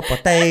 fruit or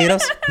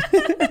potatoes.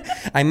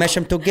 I mash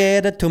them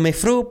together to make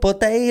fruit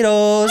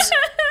potatoes.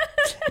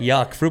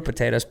 Yuck, fruit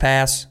potatoes,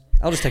 pass.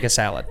 I'll just take a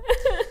salad.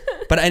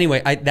 But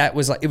anyway, it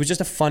was just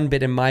a fun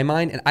bit in my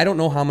mind, and I don't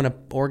know how I'm going to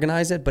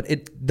organize it, but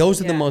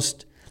those are the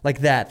most...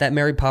 Like that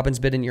Mary Poppins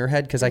bit in your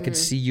head, because I could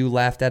see you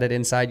laughed at it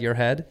inside your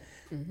head.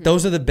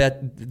 Those are the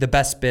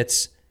best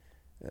bits,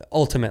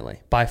 ultimately,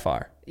 by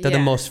far. They're the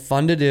most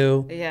fun to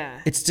do. Yeah.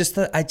 It's just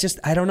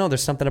I don't know.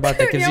 There's something about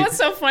that. You know what's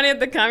so funny at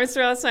the comedy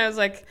store last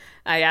night?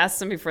 I asked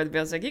them before the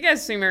bill. I was like, you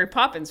guys see Mary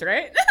Poppins,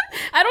 right?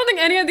 I don't think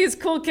any of these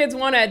cool kids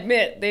want to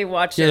admit they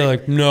watched it. They're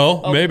like,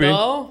 no, maybe.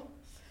 No.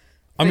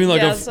 I mean,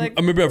 Yeah,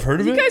 maybe I've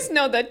heard of it. You guys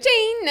know the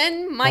Jane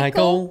and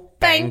Michael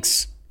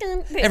Banks.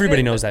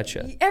 Everybody knows that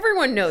shit.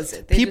 Everyone knows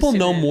it. People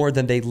know more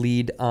than they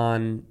lead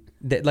on.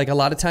 Like a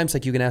lot of times,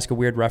 like you can ask a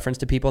weird reference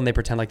to people and they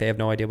pretend like they have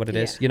no idea what it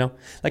is. You know,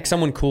 like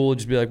someone cool would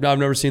just be like, "No, I've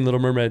never seen Little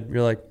Mermaid."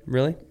 You're like,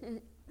 "Really?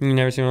 You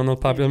never seen one of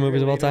those popular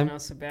movies of all time?"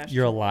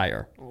 You're a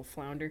liar. Old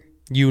Flounder.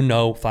 You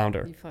know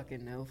Flounder. You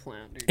fucking know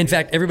Flounder. In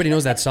fact, everybody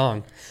knows that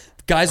song.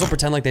 Guys will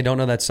pretend like they don't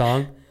know that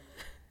song.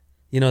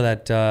 You know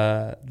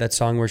that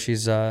song where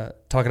she's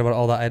talking about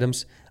all the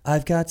items.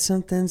 I've got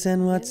something's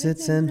and what's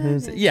it's and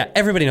who's it. Yeah,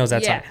 everybody knows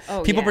that song.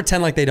 Oh, People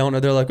pretend like they don't know.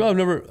 They're like, "Oh, I don't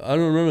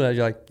remember that."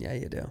 You're like, "Yeah,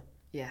 you do."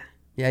 Yeah.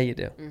 Yeah, you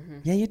do.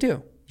 Yeah, you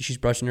do. She's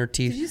brushing her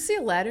teeth. Did you see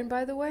Aladdin,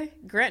 by the way?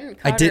 Grant and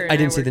Cotter I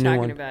didn't see were the new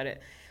talking one. about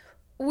it.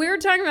 We were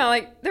talking about,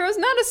 like, there was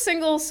not a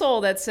single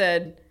soul that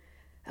said,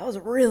 that was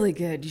really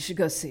good. You should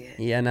go see it.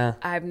 Yeah, nah.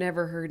 I've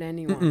never heard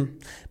anyone.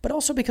 But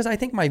also because I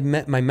think my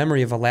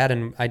memory of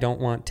Aladdin, I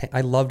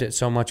loved it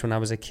so much when I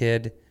was a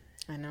kid.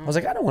 I know. I was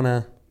like, I don't want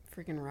to.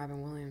 Freaking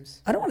Robin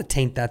Williams. I don't want to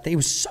taint that thing. It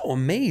was so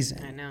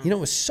amazing. I know. You know,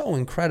 it was so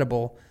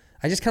incredible.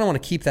 I just kind of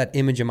want to keep that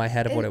image in my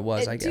head of what it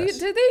was, I guess.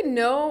 Do they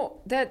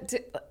know that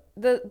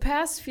the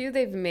past few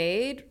they've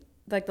made,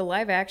 like the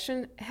live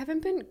action,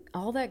 haven't been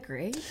all that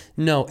great?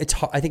 No, it's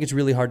hard. I think it's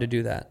really hard to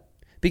do that.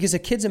 Because a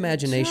kid's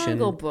imagination...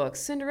 Jungle Book,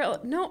 Cinderella,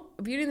 no,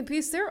 Beauty and the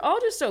Beast, they're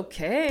all just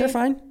okay. They're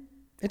fine.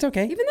 It's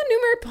okay. Even the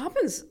new Mary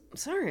Poppins,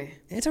 sorry.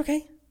 It's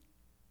okay.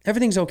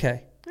 Everything's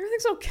okay.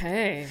 Everything's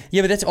okay.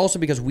 Yeah, but that's also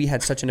because we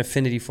had such an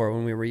affinity for it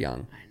when we were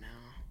young. I know.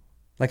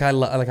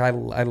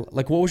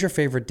 Like, what was your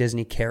favorite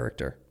Disney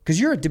character? Because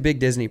you're a big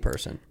Disney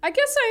person. I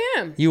guess I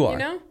am. You are. You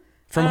know?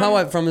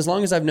 From as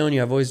long as I've known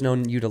you, I've always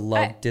known you to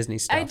love Disney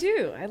stuff. I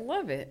do. I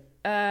love it.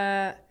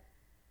 I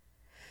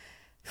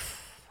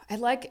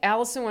like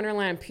Alice in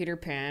Wonderland and Peter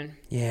Pan.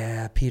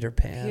 Yeah, Peter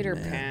Pan.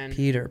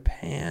 Peter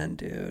Pan,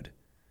 dude.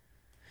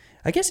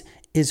 I guess,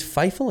 is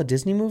Feifel a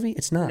Disney movie?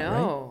 It's not,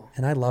 No. right?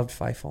 And I loved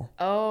Feifel.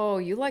 Oh,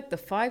 you like the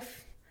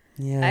Five?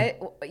 Yeah.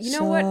 You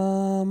know what?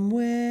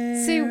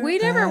 Somewhere. See, we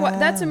never.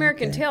 That's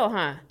American Tail,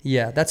 huh?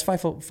 Yeah, that's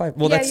Feifel.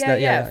 Well, that's that.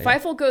 Yeah.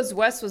 Feifel Goes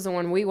West was the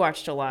one we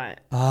watched a lot.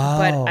 Oh.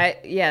 But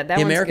that the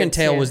one's American good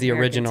Tail too. was the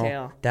American original.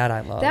 Tail. That I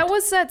loved. That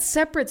was that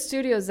separate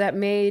studios that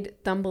made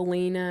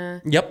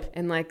Thumbelina. Yep.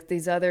 And like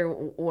these other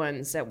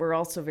ones that were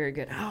also very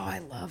good. Oh, I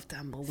love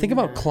Thumbelina. Think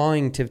about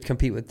clawing to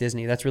compete with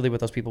Disney. That's really what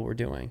those people were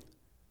doing.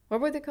 What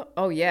were they called?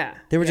 Oh yeah.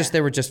 They were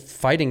just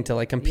fighting to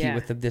like compete Yeah.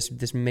 with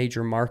this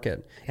major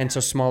market, and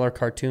so smaller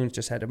cartoons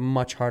just had a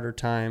much harder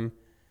time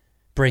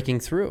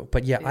breaking through.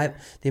 But the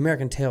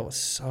American Tail was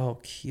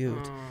so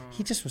cute.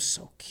 He just was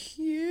so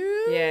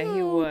cute. Yeah,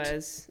 he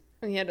was.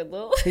 He had a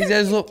little. He had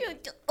his little.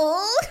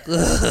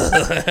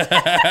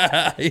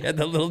 He had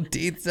the little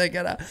teeth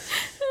sticking out.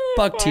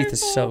 Buck teeth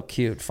is so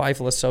cute.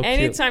 Feifel is so cute.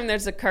 Anytime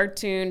there's a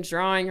cartoon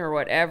drawing or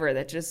whatever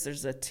that just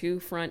there's the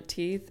two front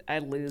teeth, I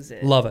lose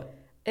it. Love it.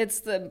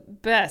 It's the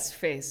best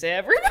face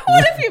ever.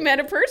 What if you met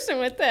a person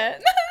with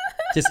that?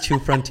 Just two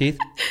front teeth?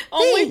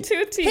 Only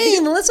two teeth. Hey,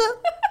 Melissa.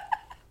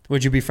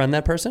 Would you befriend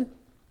that person?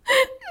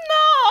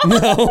 No.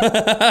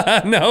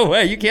 No. No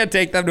way. You can't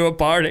take them to a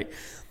party.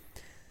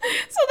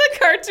 So the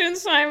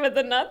cartoon's fine,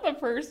 but not the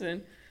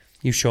person.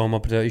 You show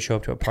up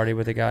to a party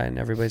with a guy, and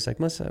everybody's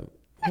like, Melissa,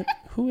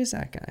 who is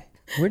that guy?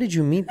 Where did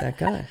you meet that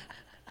guy?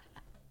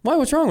 Why?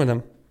 What's wrong with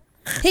him?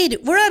 Hey,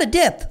 we're out of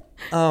dip.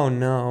 Oh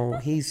no,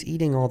 he's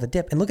eating all the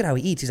dip, and look at how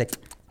he eats. He's like,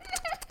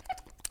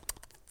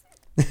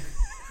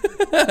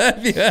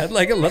 if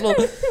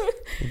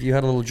you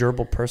had a little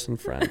gerbil person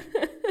friend,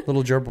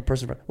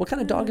 What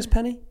kind of dog is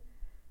Penny?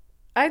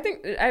 I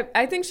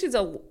think she's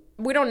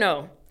we don't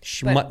know.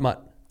 Mutt.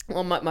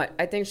 Well, mutt.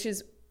 I think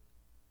she's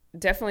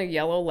definitely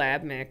yellow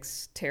lab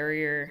mix,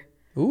 terrier.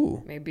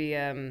 Ooh. Maybe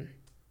I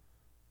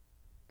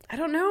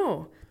don't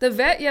know. The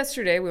vet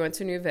yesterday, we went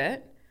to a new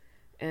vet,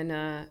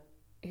 and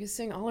he was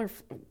saying all her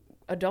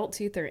adult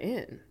teeth are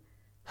in.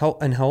 How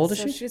old is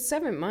So she? she's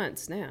 7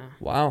 months now.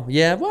 Wow.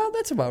 Yeah. Well,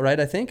 that's about right.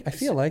 I think. I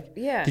feel like.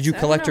 Yeah. Did you so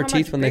collect I her don't know how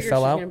teeth much when they bigger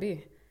fell she's out? gonna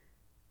be.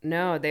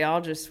 No, they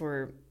all just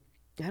were.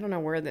 I don't know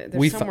where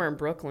they're somewhere in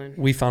Brooklyn.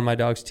 We found my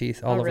dog's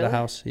teeth all over really? the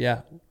house.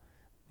 Yeah.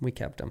 We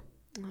kept them.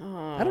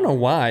 Oh. I don't know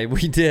why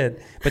we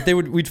did, but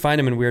we'd find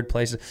them in weird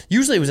places.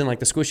 Usually it was in like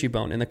the squishy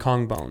bone, in the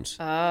Kong bones.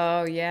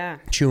 Oh yeah.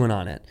 Chewing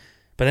on it.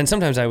 But then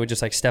sometimes I would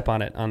just like step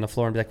on it on the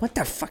floor and be like, "What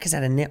the fuck is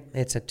that? A nip?"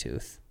 It's a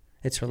tooth.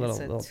 It's her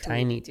little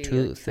tiny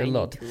tooth.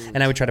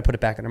 And I would try to put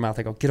it back in her mouth.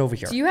 I go, "Get over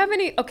here." Do you have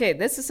any? Okay,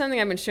 this is something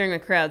I've been sharing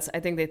with crowds. I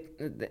think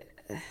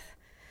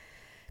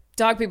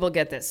dog people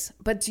get this.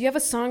 But do you have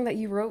a song that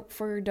you wrote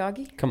for your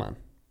doggy? Come on.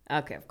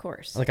 Okay, of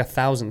course. Like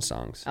 1,000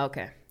 songs.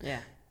 Okay,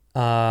 yeah.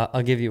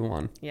 I'll give you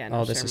one. Yeah.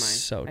 No, oh, this share is mine.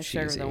 so I cheesy.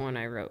 shared the one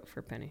I wrote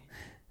for Penny.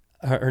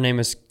 Her name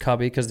is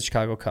Cubby because the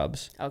Chicago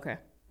Cubs. Okay.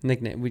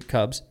 Nickname, we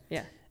Cubs.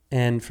 Yeah.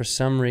 And for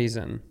some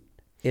reason,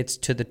 it's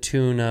to the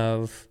tune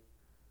of,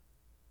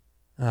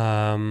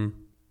 what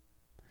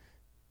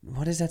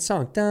is that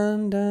song?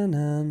 Dun dun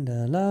dun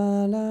da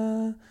la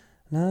la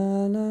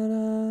la la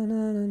la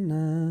la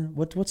la.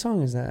 What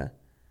song is that?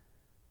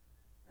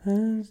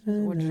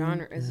 What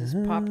genre is this?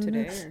 Pop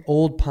today or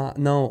Old pop?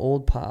 No,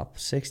 old pop.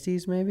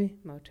 60s maybe.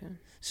 Motown?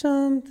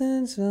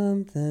 Something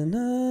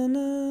na, na,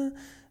 na,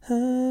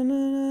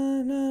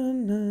 na, na,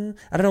 na.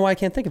 I don't know why I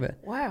can't think of it.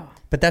 Wow.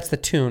 But that's the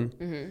tune.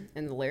 Mm-hmm.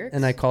 And the lyrics?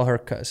 And I call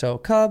her so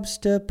Cubs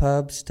to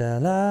pubs to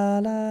la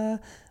la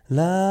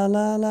la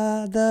la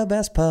la the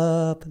best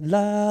pub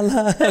la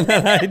la. And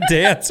then I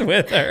dance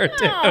with her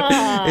too.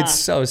 It's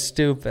so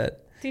stupid.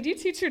 Did you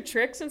teach her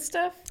tricks and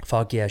stuff?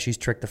 Fuck yeah, she's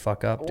tricked the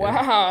fuck up, dude.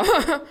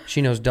 Wow.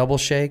 She knows double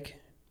shake.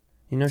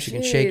 You know she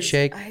can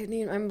shake.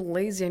 I'm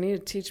lazy. I need to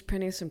teach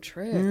Penny some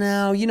tricks.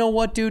 No, you know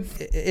what, dude?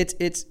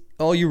 It's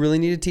all you really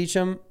need to teach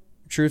them,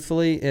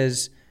 truthfully,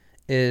 is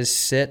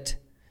sit.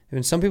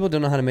 And some people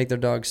don't know how to make their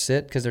dogs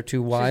sit because they're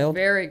too wild. She's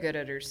very good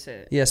at her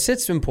sit. Yeah,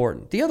 sit's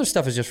important. The other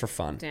stuff is just for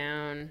fun.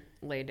 Down,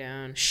 lay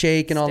down.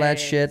 Shake and all that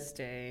shit.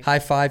 Stay. High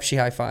five. She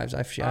high fives.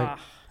 I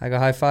go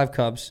high five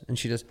Cubs, and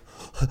she does,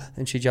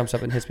 and she jumps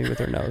up and hits me with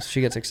her nose. She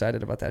gets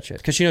excited about that shit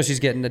because she knows she's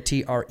getting a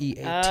TREAT.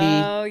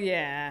 Oh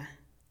yeah.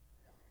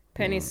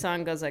 Penny's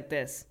song goes like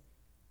this.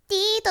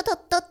 She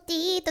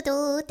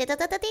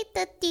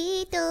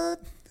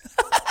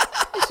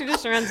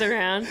just runs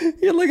around.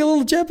 You're like a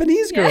little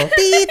Japanese girl. In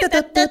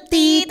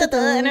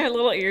her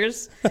little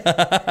ears.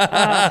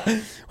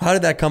 How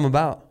did that come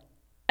about?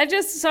 I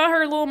just saw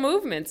her little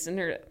movements and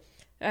her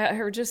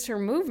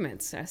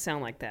movements. I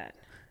sound like that.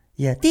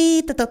 Yeah.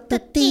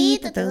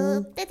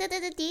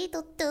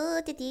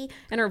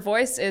 And her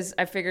voice is,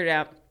 I figured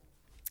out,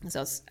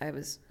 so I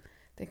was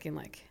thinking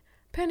like,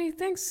 Penny,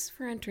 thanks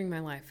for entering my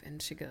life.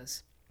 And she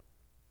goes,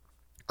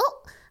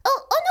 Oh, no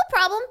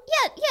problem.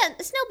 Yeah,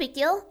 it's no big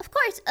deal. Of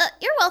course.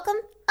 You're welcome.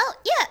 Oh,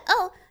 yeah.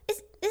 Oh,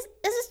 is this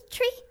a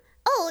tree?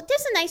 Oh,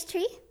 there's a nice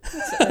tree.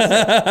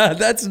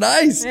 That's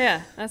nice.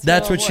 Yeah,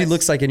 that's what she voice.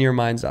 looks like in your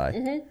mind's eye.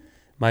 Mm-hmm.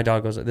 My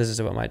dog goes, this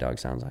is what my dog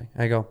sounds like.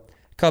 I go,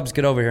 Cubs,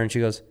 get over here. And she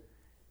goes,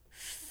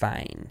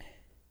 fine.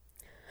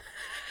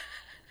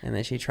 And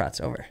then she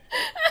trots over.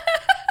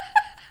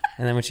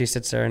 And then when she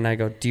sits there and I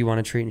go, do you want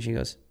a treat? And she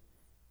goes,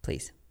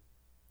 please.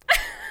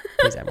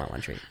 Please, I want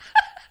one treat.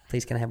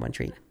 Please, can I have one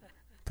treat?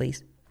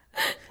 Please.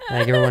 And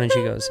I give her one and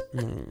she goes,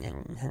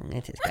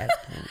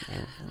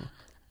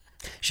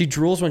 she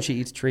drools when she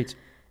eats treats.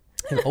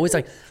 And always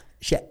like,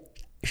 she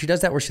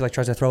does that where she like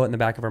tries to throw it in the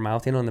back of her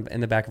mouth, you know,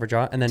 in the back of her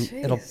jaw, and then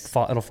it'll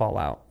fall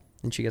out.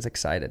 And she gets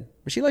excited.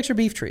 But she likes her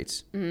beef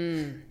treats.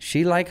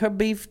 She like her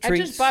beef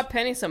treats. I just bought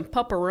Penny some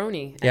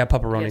pupperoni. Yeah,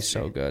 pupperoni's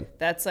so good.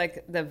 That's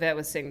like, the vet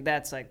was saying,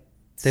 that's like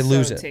They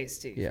lose it.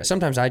 Tasty. Yeah,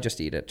 sometimes I just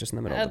eat it just in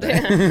the middle of the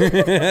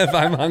day. If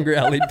I'm hungry,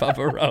 I'll eat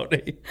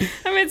pepperoni.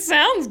 I mean, it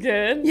sounds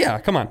good. Yeah,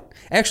 come on.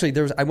 Actually,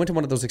 I went to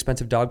one of those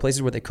expensive dog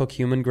places where they cook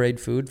human grade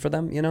food for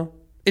them, you know?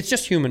 It's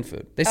just human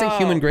food. They say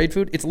human grade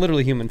food. It's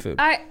literally human food.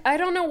 I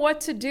don't know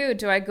what to do.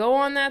 Do I go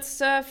on that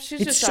stuff?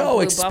 She's It's just so on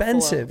Blue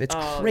expensive.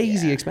 Buffalo. It's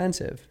crazy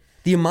expensive.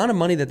 The amount of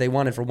money that they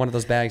wanted for one of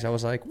those bags, I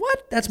was like,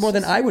 what? That's more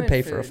than just I would human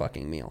pay for a food.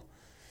 fucking meal.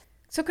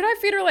 So could I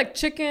feed her like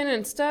chicken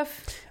and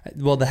stuff?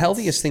 Well, the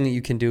healthiest thing that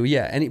you can do,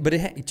 yeah, but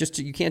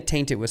you can't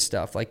taint it with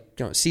stuff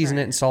like season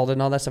it and salt it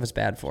and all that stuff is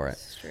bad for it.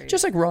 Straight.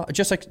 Just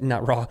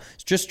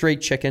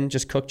straight chicken,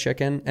 just cooked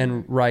chicken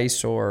and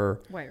rice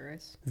or White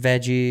rice.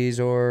 veggies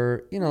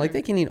or like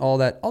they can eat all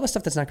the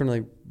stuff that's not going to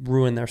really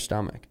ruin their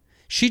stomach.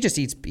 She just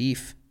eats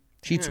beef.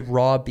 She eats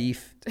raw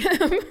beef.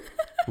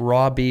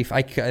 Raw beef.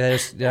 I kill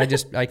it.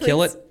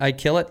 I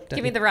kill it.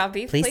 Give me the raw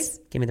beef, please.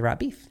 Give me the raw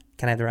beef.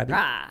 Can I have the raw beef?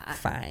 Rah.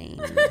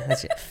 Fine.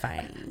 That's it.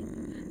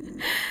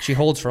 Fine. She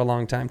holds for a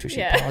long time till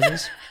she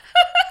pauses.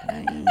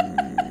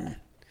 Fine.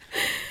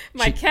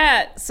 My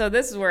cat, so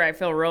this is where I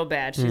feel real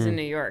bad. She's in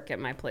New York, at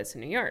my place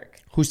in New York.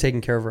 Who's taking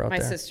care of her out My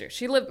there? sister.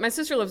 My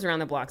sister lives around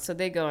the block, so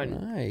they go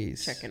and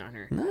Nice. check in on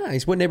her.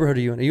 Nice. What neighborhood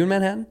are you in? Are you in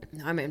Manhattan?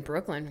 I'm in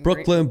Brooklyn.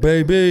 Brooklyn,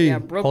 baby. Yeah,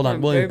 Brooklyn, Hold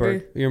on, Williamsburg.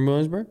 baby. You're in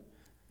Williamsburg?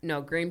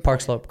 No, Green Park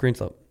Point. Slope, Green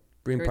Slope.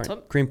 Green Point.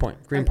 Slope? Green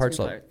Point. Green Park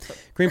Slope. Slope.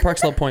 Green Park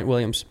Slope Point,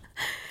 Williams.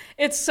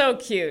 It's so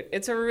cute.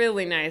 It's a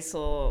really nice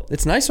little...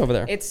 It's nice over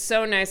there. It's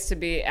so nice to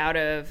be out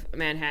of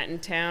Manhattan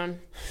town.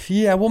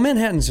 Yeah, well,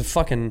 Manhattan's a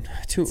fucking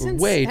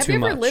way Have too you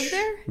much. ever lived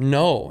there?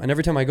 No, and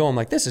every time I go, I'm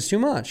like, this is too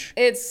much.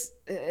 It's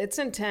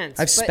intense.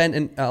 I've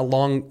spent a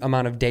long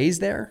amount of days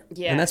there,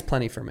 Yeah. and that's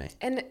plenty for me.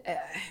 And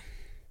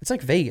It's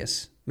like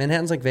Vegas.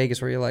 Manhattan's like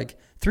Vegas, where you're like,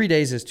 3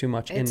 days is too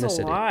much in the city. It's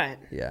a lot.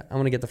 Yeah, I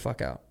want to get the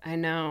fuck out. I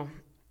know.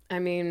 I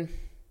mean,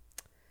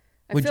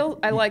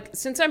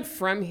 since I'm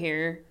from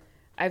here,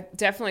 I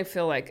definitely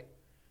feel like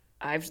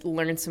I've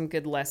learned some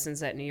good lessons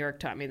that New York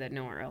taught me that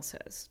nowhere else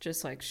has.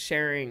 Just like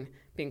sharing,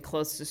 being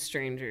close to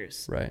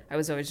strangers. Right. I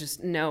was always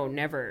just, no,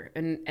 never.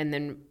 And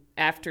then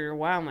after a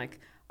while, I'm like,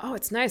 oh,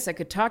 it's nice. I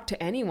could talk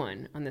to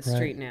anyone on the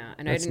street now.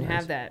 And That's I didn't nice.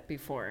 have that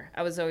before.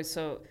 I was always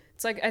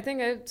it's like, I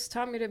think it's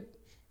taught me to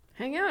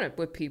hang out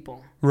with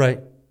people. Right.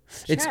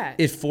 chat.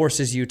 It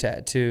forces you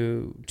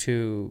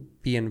to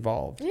be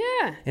involved.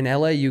 Yeah. In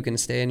LA, you can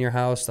stay in your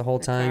house the whole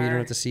time. You don't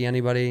have to see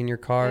anybody in your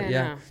car.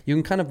 Yeah. You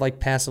can kind of like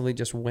passively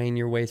just wane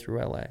your way through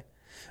LA.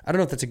 I don't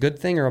know if that's a good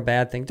thing or a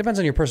bad thing. Depends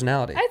on your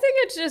personality. I think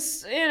it's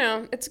just,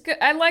 it's good.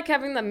 I like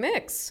having the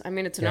mix. I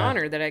mean, it's an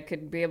honor that I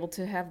could be able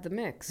to have the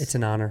mix. It's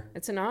an honor.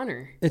 It's an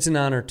honor. It's an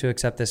honor to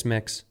accept this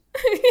mix.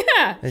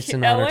 Yeah. It's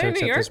an honor LA, to New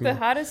accept York, this the mix.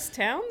 hottest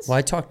towns? Well,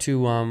 I talked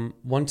to,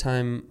 one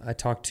time I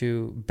talked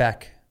to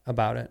Beck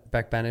about it.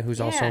 Beck Bennett,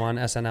 who's also on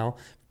SNL.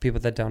 People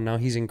that don't know,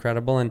 he's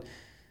incredible. And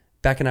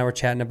Beck and I were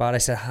chatting about it. I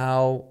said,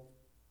 how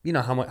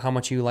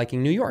much are you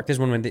liking New York? This is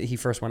when he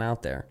first went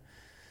out there.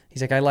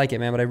 He's like, I like it,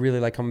 man, but I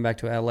really like coming back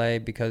to LA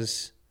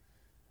because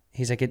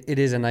he's like, it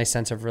is a nice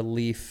sense of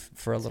relief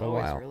for a little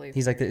while.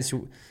 He's like, it's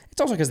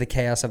also because the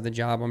chaos of the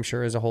job, I'm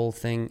sure, is a whole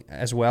thing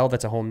as well.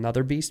 That's a whole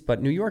nother beast.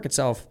 But New York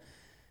itself,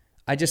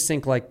 I just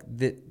think like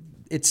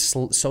it's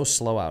so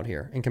slow out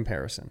here in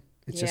comparison.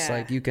 It's just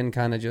like you can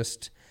kind of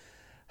just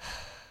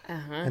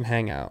and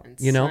hang out,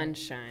 and you know?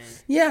 Sunshine.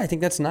 Yeah, I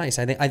think that's nice.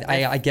 I think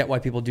I get why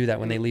people do that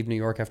when they leave New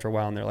York after a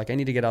while and they're like, I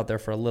need to get out there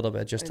for a little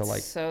bit just to like.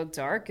 It's so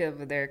dark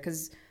over there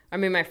because, I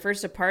mean, my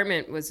first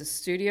apartment was a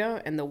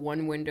studio and the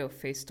one window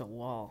faced a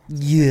wall.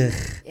 Yeah.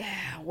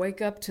 Yeah,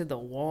 wake up to the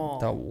wall.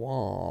 The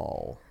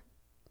wall.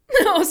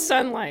 No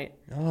sunlight.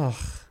 Ugh.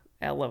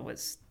 Ella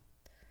was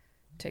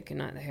taking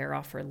the hair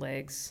off her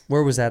legs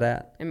Where was that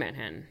at? in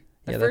Manhattan.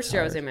 The Yeah, first that's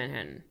year I was hard. in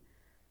Manhattan.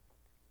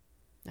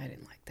 I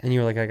didn't like that. And you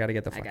were like, I got to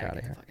get the I fuck gotta out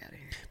of get here. the fuck out of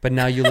here. But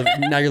now you're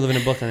living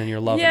in Brooklyn and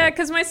you're loving Yeah, it.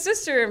 because my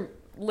sister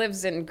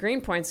lives in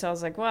Greenpoint, so I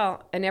was like,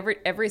 well, and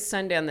every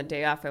Sunday on the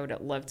day off, I would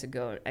love to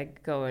go.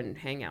 I'd go and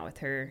hang out with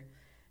her,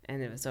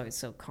 and it was always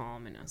so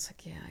calm. And I was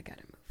like, yeah, I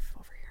gotta move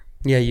over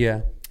here.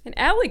 Yeah. And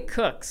Allie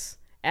cooks.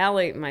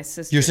 Allie, my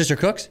sister. Your sister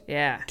cooks?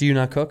 Yeah. Do you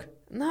not cook?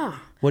 No.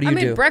 What do you I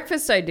mean, do?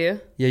 breakfast I do.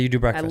 Yeah, you do I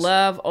breakfast.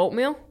 love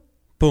oatmeal,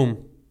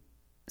 Boom.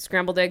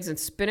 scrambled eggs and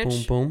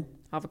spinach, Boom.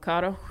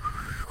 avocado.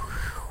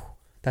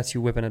 That's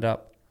you whipping it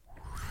up.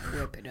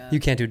 Whip it up. You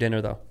can't do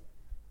dinner though.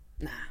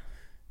 Nah.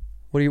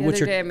 What's The other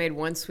your? day I made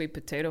one sweet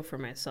potato for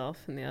myself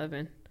in the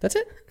oven. That's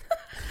it.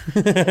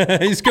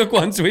 You just cook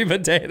one sweet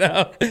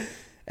potato.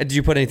 And did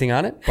you put anything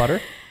on it? Butter?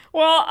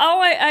 Well,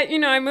 all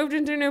I moved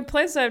into a new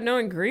place. I have no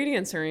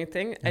ingredients or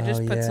anything. I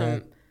just put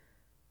some.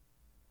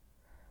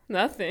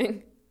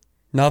 Nothing.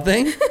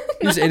 Nothing? You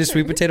just ate a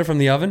sweet potato from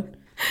the oven?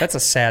 That's a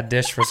sad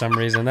dish for some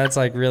reason. That's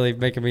like really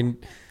making me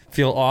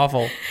feel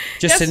awful.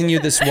 Just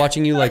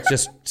watching you like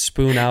just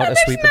spoon out a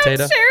sweet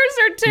potato. No chairs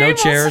or tables. No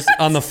chairs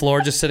on the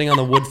floor, just sitting on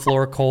the wood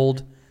floor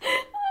cold.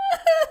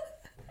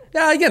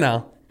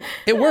 Yeah,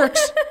 it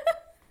works.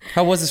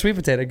 How was the sweet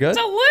potato? Good?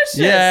 Delicious.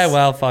 Yeah,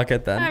 well, fuck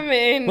it then. I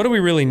mean, what do we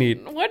really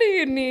need? What do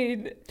you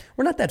need?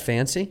 We're not that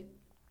fancy.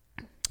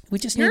 We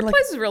just Your need like...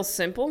 place is real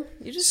simple.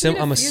 You just need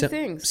a few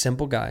things.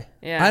 Simple guy.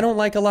 Yeah. I don't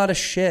like a lot of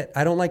shit.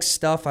 I don't like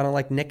stuff. I don't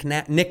like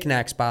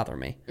knickknacks bother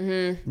me.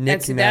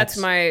 Mm-hmm. That's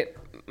my...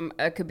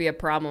 It could be a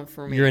problem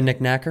for me. You're a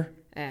knickknacker?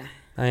 Eh.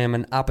 I am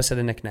an opposite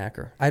of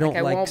knickknacker. I don't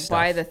I like won't stuff.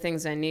 buy the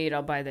things I need.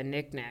 I'll buy the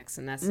knickknacks,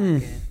 and that's not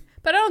good.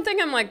 But I don't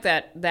think I'm like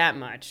that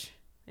much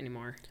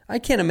anymore. I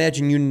can't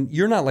imagine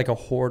you're not like a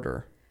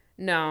hoarder,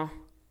 No.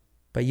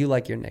 but you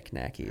like your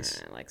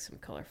knickknackies. I like some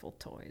colorful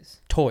toys.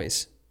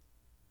 Toys.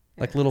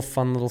 Like little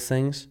fun little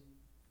things.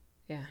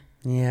 Yeah.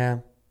 Yeah.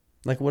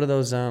 Like what are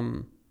those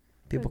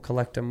people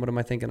collect them? What am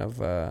I thinking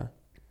of?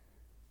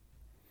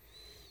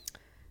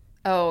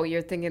 Oh,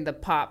 you're thinking the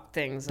pop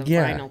things, the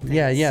Yeah, vinyl things.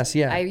 yeah, yes,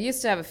 yeah. I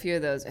used to have a few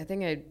of those. I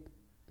think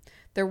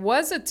there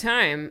was a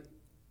time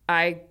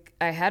I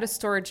had a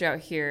storage out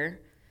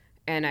here,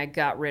 and I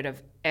got rid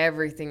of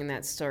everything in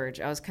that storage.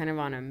 I was kind of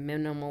on a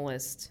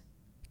minimalist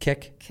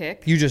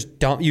kick. You just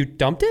dumped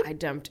it? I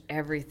dumped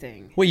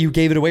everything. Wait, you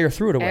gave it away or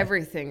threw it away?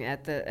 Everything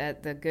at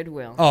the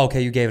Goodwill. Oh,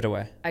 okay, you gave it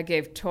away. I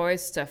gave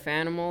toys, stuffed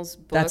animals,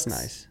 books, That's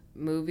nice.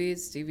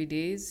 Movies,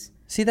 DVDs.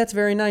 See, that's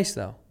very nice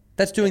though.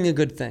 That's doing a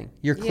good thing.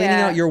 You're cleaning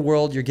Yeah. out your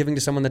world. You're giving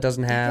to someone that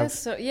doesn't have. Yes,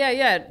 so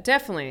yeah,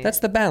 definitely. That's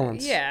the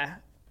balance. Yeah,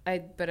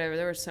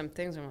 there were some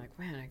things I'm like,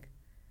 man, I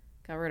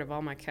got rid of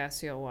all my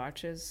Casio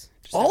watches.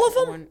 Just All of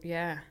them? one-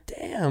 yeah.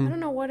 Damn. I don't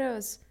know what it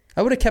was.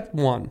 I would have kept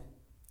one.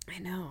 I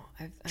know.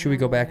 Should we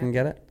go back and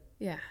get it?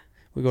 Yeah.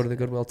 We go to the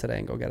Goodwill today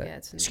and go get it. Yeah,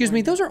 it's in Excuse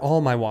me, those are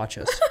all my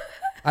watches.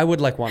 I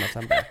would like one of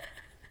them back.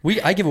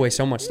 I give away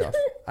so much stuff.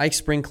 I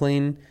spring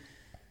clean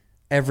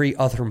every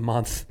other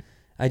month.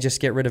 I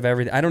just get rid of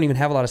everything. I don't even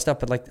have a lot of stuff,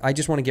 but like I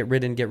just want to get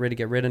rid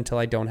until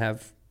I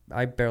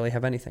barely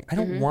have anything. I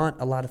don't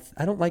want a lot of,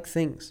 I don't like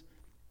things.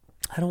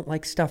 I don't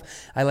like stuff.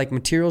 I like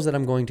materials that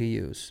I'm going to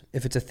use.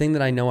 If it's a thing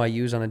that I know I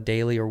use on a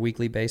daily or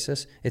weekly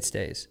basis, it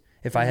stays.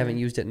 If I haven't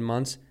used it in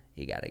months,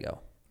 you got to go.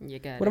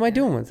 What am I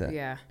doing with it?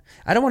 Yeah.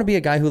 I don't want to be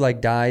a guy who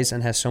like dies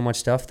and has so much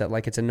stuff that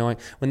like it's annoying.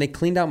 When they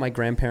cleaned out my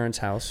grandparents'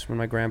 house, when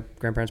my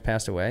grandparents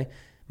passed away,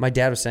 my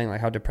dad was saying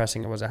like how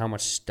depressing it was at how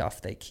much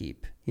stuff they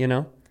keep, you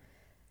know?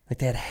 Like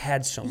they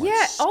had so much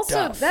stuff.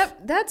 Also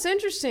that's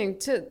interesting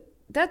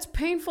that's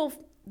painful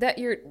that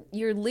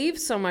you leave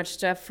so much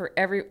stuff for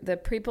the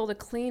people to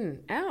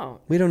clean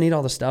out. We don't need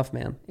all the stuff,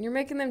 man. You're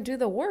making them do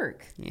the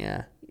work.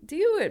 Yeah.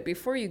 Do it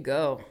before you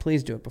go.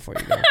 Please do it before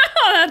you go.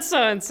 Oh, that's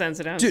so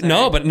insensitive. Dude,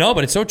 no,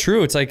 but it's so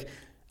true. It's like,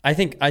 I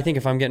think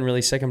if I'm getting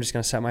really sick, I'm just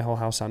gonna set my whole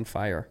house on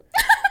fire.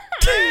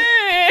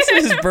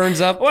 It just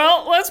burns up.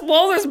 Well, let's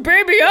blow this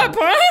baby up,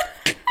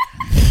 huh?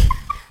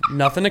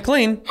 Nothing to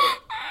clean.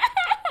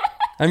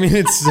 I mean,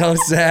 it's so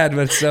sad,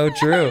 but it's so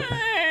true.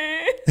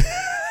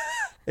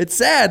 It's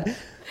sad,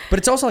 but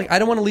it's also like, I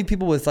don't want to leave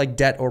people with like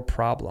debt or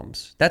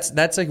problems.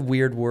 That's like a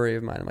weird worry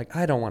of mine. I'm like,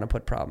 I don't want to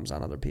put problems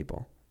on other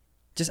people.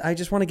 I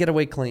just want to get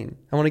away clean.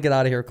 I want to get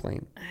out of here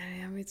clean.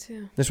 Yeah, me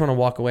too. I just want to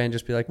walk away and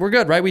just be like, we're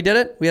good, right? We did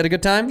it. We had a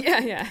good time.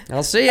 Yeah.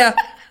 I'll see ya.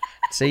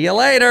 See you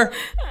later.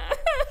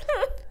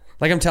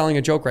 Like I'm telling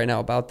a joke right now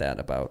about that.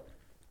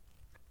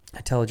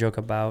 I tell a joke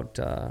about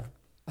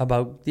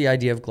the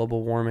idea of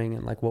global warming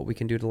and like what we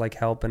can do to like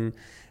help, and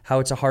how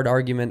it's a hard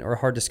argument or a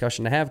hard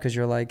discussion to have, because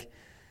you're like,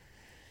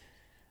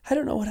 I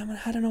don't know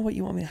what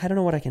you want me. I don't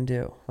know what I can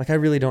do. Like I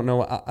really don't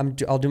know.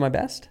 I'll do my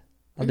best.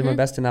 I'll do my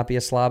best to not be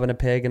a slob and a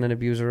pig and an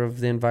abuser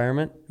of the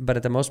environment. But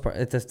at the most part,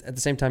 at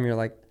the same time, you're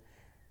like,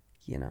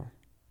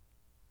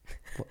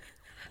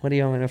 what do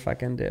you want me to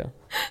fucking do?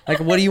 Like,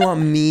 what do you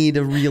want me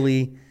to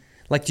really,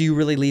 like, do you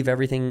really leave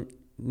everything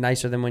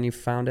nicer than when you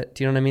found it?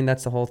 Do you know what I mean?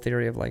 That's the whole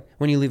theory of like,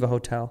 when you leave a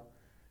hotel,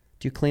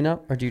 do you clean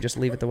up or do you just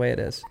leave it the way it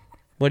is?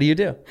 What do? You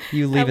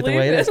leave it the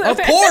way it is. Of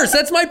course,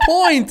 that's my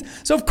point.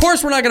 So of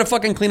course we're not going to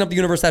fucking clean up the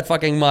universe that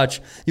fucking much.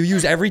 You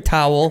use every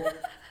towel.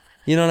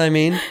 You know what I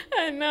mean?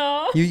 I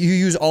know. You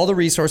use all the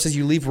resources.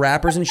 You leave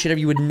wrappers and shit.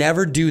 You would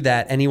never do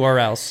that anywhere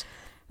else.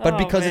 But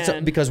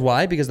because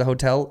why? Because the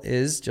hotel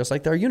is just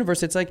like our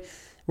universe. It's like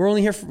we're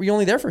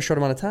only there for a short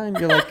amount of time.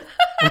 You're like,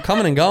 I'm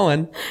coming and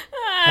going.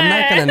 I'm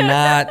not gonna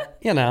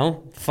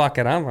not, fuck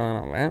it up.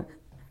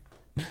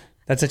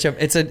 That's it's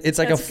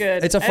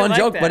a fun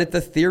joke, that. But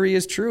the theory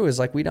is true. Is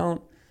like we're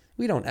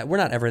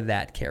not ever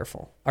that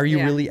careful. Are you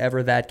really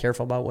ever that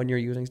careful about when you're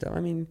using stuff?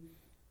 I mean,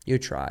 you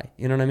try.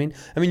 You know what I mean?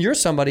 I mean, you're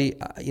somebody,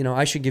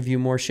 I should give you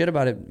more shit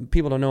about it.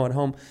 People don't know at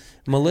home.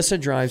 Melissa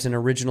drives an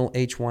original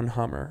H1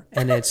 Hummer,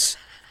 and it's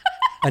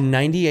a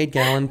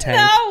 98-gallon tank.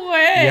 No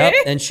way. Yep.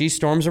 And she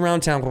storms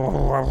around town.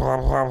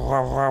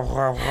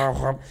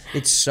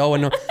 It's so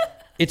annoying.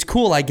 It's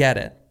cool. I get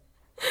it.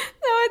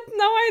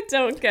 No, I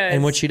don't, guys.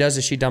 And what she does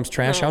is she dumps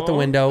trash out the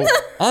window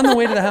on the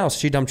way to the house.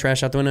 She dumped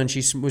trash out the window, and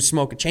she was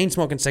chain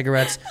smoking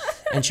cigarettes,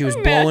 and she was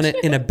blowing it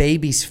in a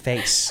baby's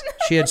face.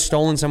 She had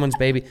stolen someone's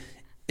baby.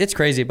 It's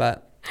crazy,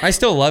 but I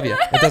still love you.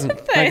 It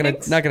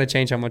doesn't not gonna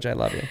change how much I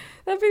love you.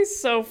 That'd be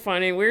so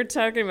funny. We were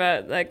talking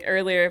about like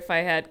earlier if I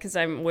had, because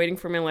I'm waiting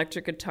for my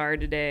electric guitar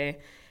today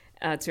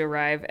to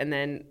arrive, and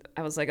then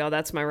I was like, oh,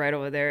 that's my ride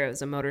over there. It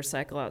was a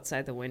motorcycle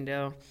outside the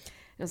window. And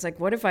I was like,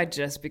 what if I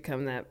just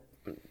become that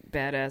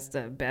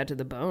badass, bad to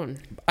the bone?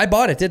 I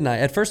bought it, didn't I?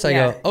 At first I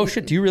go, oh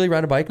shit, do you really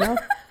ride a bike now?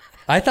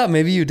 I thought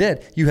maybe you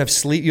did. You have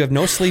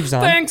no sleeves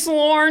on. Thanks,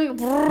 Lauren.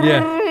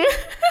 Yeah.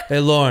 Hey,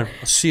 Lauren,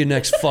 I'll see you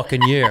next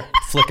fucking year.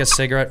 Flick a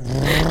cigarette.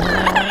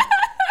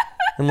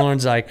 And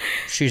Lauren's like,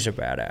 she's a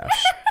badass.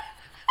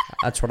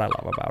 That's what I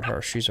love about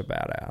her. She's a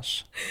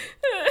badass.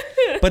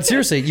 But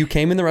seriously, you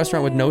came in the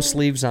restaurant with no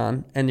sleeves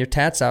on and your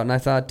tats out, and I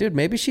thought, dude,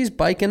 maybe she's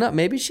biking up.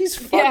 Maybe she's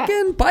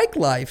fucking bike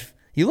life.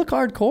 You look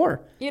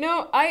hardcore.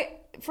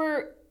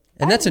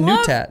 And that's a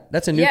new tat.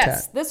 That's a new tat.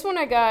 Yes, this one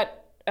I got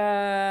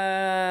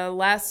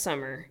last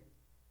summer.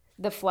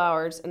 The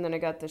flowers, and then I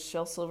got the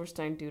Shel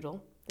Silverstein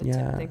doodle.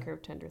 Thinker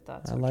of Tender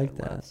Thoughts. I like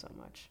that. Love so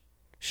much.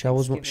 Shel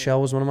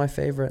was one of my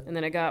favorite. And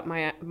then I got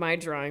my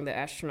drawing, the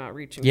astronaut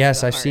reaching.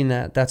 Yes, I've seen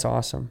that. That's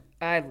awesome.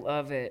 I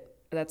love it.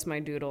 That's my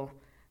doodle.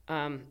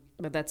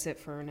 But that's it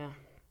for now.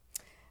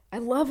 I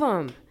love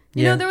them.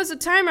 You know, there was a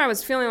time I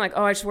was feeling like,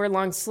 oh, I should wear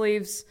long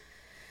sleeves.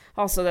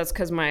 Also, that's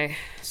because my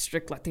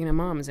strict Latina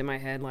mom is in my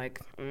head.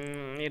 Like,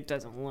 it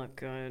doesn't look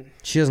good.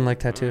 She doesn't like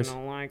tattoos. I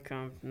don't like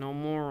them. No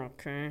more,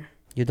 okay?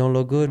 You don't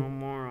look good? No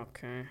more,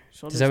 okay?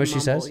 Is that what she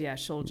says? Yeah,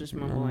 she'll just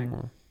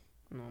mumble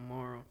no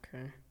more,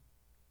 okay?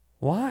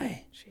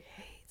 Why? She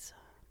hates them.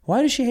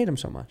 Why does she hate them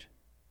so much?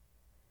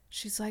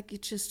 She's like, you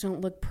just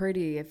don't look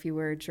pretty if you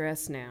wear a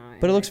dress now.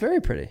 But it looks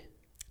very pretty.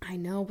 I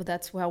know, but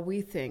that's how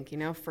we think,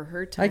 for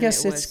her time. I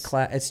guess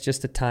it's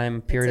just a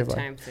time period of life.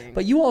 Time thing.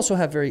 But you also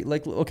have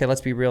okay,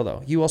 let's be real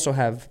though. You also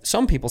have,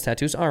 some people's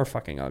tattoos are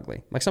fucking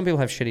ugly. Like some people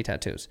have shitty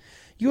tattoos.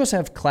 You also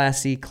have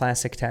classic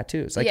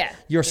tattoos. Like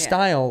your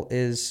style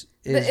is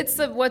it's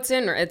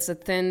it's a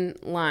thin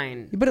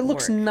line. But it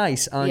looks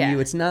nice on you.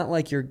 It's not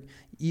like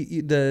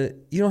you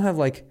don't have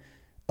like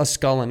a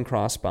skull and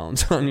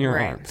crossbones on your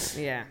arm.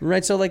 Yeah.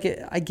 Right. So like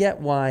I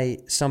get why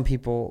some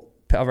people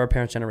of our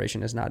parents'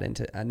 generation is not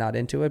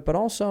into it, but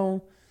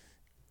also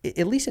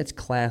at least it's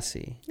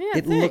classy. Yeah,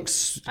 it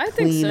looks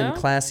clean and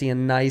classy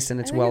and nice, and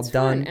it's well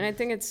done. Fun. And I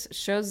think it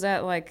shows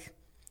that, like,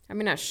 I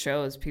mean, not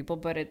shows people,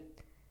 but it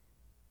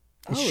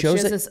shows she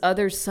has this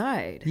other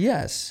side.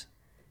 Yes.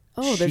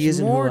 Oh, there's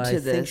more to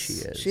this.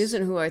 She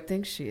isn't who I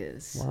think she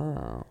is.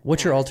 Wow.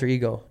 What's your alter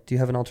ego? Do you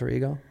have an alter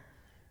ego?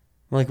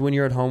 Like when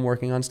you're at home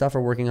working on stuff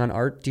or working on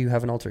art, do you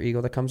have an alter ego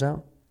that comes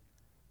out?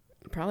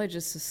 Probably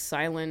just a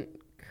silent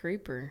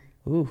creeper.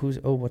 Ooh,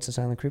 what's the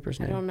silent creeper's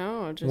name? I don't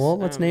know. Just, Well,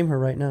 let's name her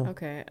right now.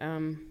 Okay.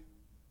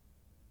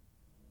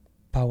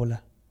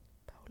 Paula,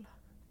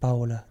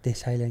 the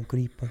silent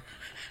creeper.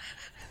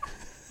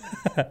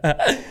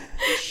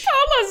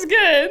 Paula's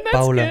good.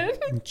 That's good.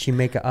 And she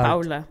make a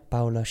art.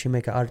 Paula. She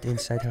make a art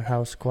inside her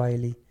house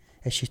quietly.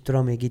 And she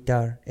strum a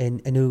guitar,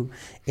 and a new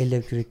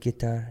electric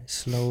guitar,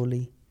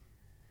 slowly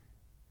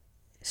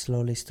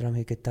strum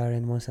her guitar,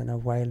 and once in a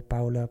while,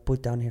 Paula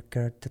put down her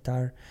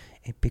guitar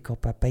and pick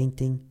up a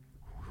painting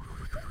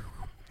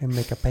and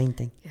make a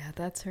painting. Yeah,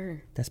 that's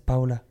her. That's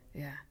Paula.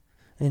 Yeah.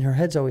 And her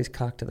head's always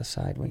cocked to the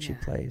side when she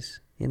plays,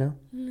 you know?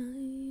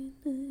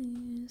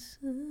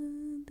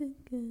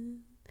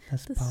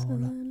 That's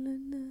Paula.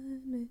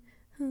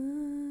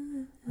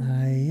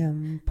 I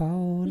am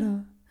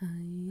Paula.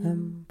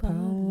 I'm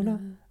Paula.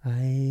 I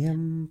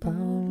am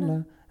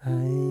Paula. I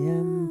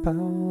am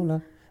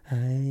Paula. I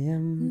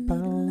am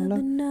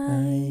Paula. I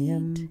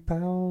am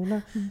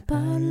Paula. I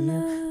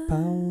am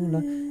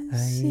Paula. I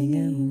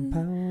am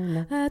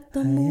Paula. I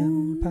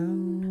am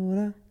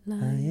Paula. I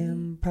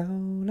am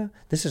Paula.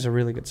 This is a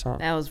really good song.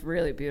 That was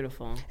really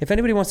beautiful. If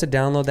anybody wants to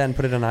download that and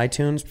put it on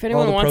iTunes, If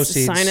anyone all the wants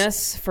proceeds, to sign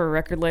us for a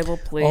record label,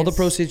 please. all the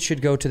proceeds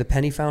should go to the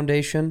Penny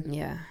Foundation.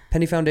 Yeah.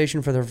 Penny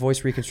Foundation for their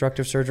voice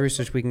reconstructive surgery,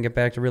 so we can get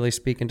back to really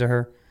speaking to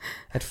her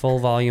at full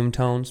volume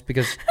tones.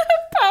 Because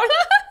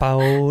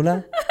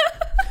Paula,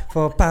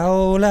 for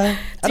Paula.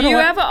 Do you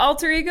have an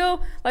alter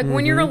ego? Like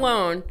when you're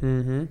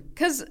alone?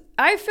 Because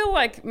I feel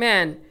like,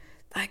 man,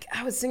 like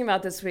I was thinking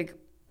about this week.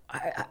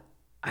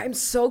 I'm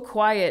so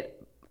quiet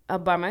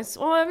by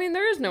myself. Well, I mean,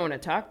 there is no one to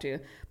talk to.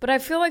 But I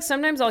feel like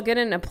sometimes I'll get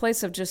in a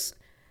place of just,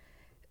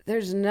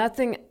 there's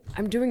nothing.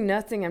 I'm doing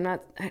nothing. I'm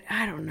not,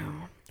 I don't know.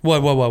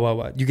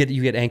 What? You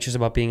get anxious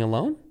about being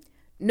alone?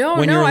 No,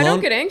 When you're I don't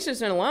alone? get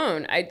anxious and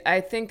alone.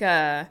 I think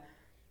I'm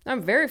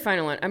very fine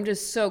alone. I'm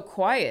just so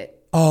quiet.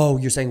 Oh,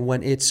 you're saying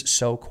when it's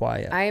so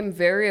quiet. I'm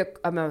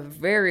a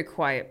very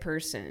quiet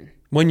person.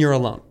 When you're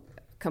alone.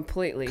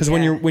 Completely. Because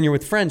when you're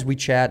with friends, we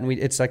chat and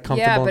it's like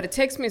comfortable. Yeah, but it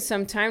takes me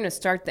some time to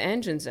start the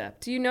engines up.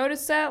 Do you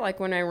notice that? Like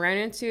when I ran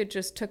into it,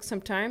 just took some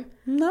time?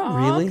 Not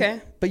really. Okay.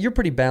 But you're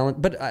pretty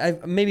balanced.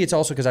 But maybe it's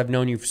also because I've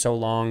known you for so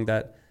long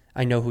that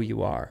I know who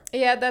you are.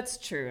 Yeah, that's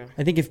true.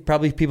 I think if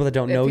probably people that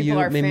don't know If you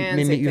people are may fans,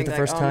 meet they you think the like,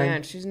 first oh, time.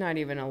 man, she's not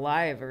even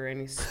alive or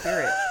any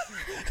spirit.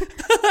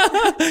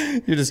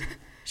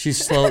 She's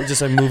slow,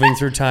 just like moving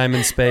through time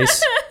and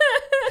space.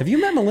 Have you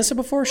met Melissa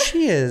before?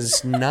 She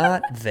is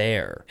not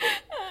there.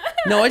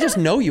 No, I just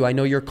know you. I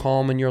know you're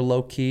calm and you're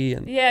low key,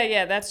 and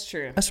Yeah, that's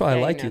true. That's why I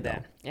Yeah, like know you,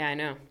 that. Yeah, I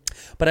know.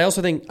 But I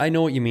also think I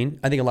know what you mean.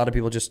 I think a lot of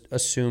people just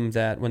assume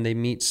that when they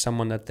meet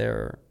someone that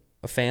they're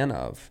a fan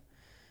of,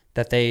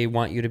 that they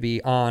want you to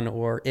be on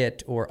or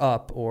it or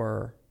up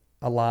or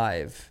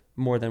alive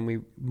more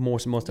than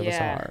most of us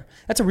are.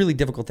 That's a really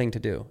difficult thing to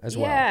do as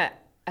well. Yeah,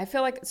 I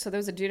feel like, so there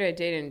was a dude I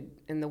dated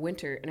in the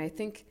winter, and I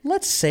think,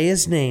 Let's say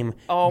his name.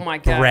 oh my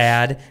gosh.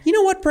 Brad. You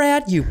know what,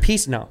 Brad? You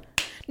piece. No.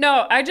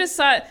 No, I just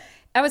thought,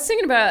 I was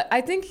thinking about,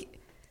 I think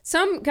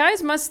some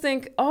guys must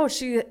think, oh,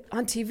 she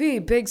on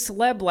TV, big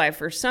celeb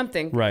life or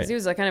something. Right. Because he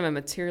was like kind of a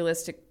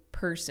materialistic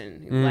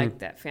person who liked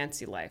that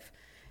fancy life.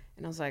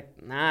 And I was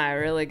like, nah, I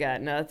really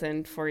got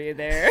nothing for you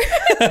there.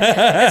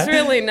 It's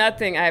really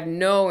nothing. I have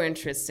no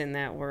interest in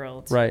that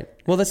world. Right.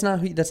 Well, that's not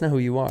who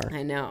you are.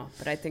 I know,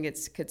 but I think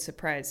it could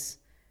surprise.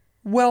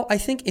 Well, I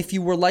think if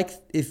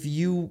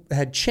you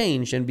had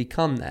changed and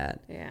become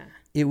that, Yeah.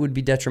 it would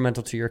be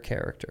detrimental to your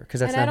character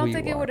because that's And I not who don't you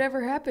think are. it would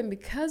ever happen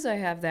because I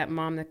have that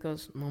mom that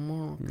goes,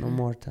 Mama. No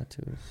more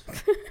tattoos.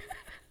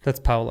 That's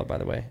Paula, by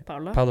the way.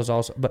 Paula? Paula's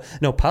also, but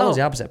no, Paula's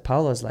the Oh. opposite.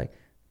 Paula's like,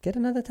 get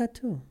another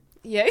tattoo.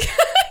 Yeah.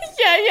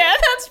 yeah,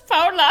 that's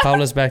Paula.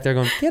 Paula's back there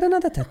going, get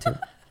another tattoo.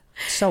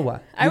 So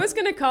what? I was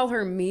going to call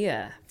her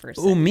Mia for a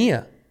Oh, second.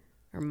 Mia.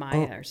 Or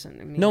Maya or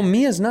something. Mia. No,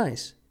 Mia's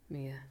nice.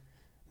 Mia.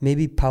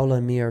 Maybe Paula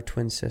and Mia are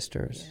twin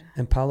sisters. Yeah.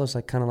 And Paula's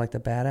like kind of like the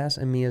badass,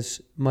 and Mia's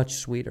much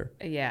sweeter.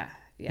 Yeah.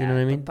 You know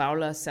what I mean? But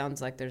Paula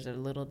sounds like there's a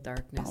little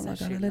darkness. Paula that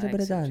got she a little bit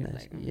of likes, and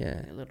darkness. she's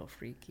Yeah. A little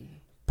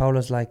freaky.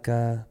 Paula's like,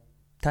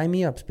 tie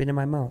me up, spit in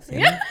my mouth.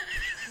 You know?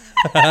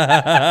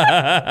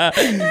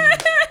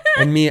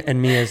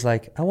 and Mia's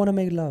like, I want to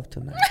make love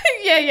tonight.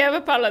 yeah,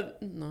 but Paula,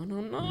 no.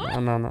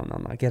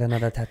 No. Get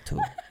another tattoo.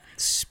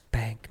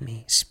 Spank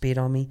me, spit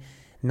on me,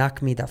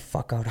 knock me the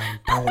fuck out on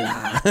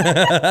Paula.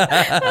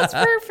 That's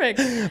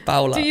perfect.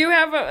 Paula. Do you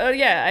have a,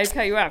 yeah, I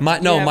cut you off.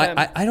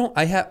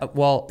 I have,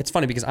 well, it's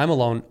funny because I'm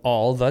alone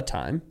all the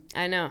time.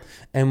 I know.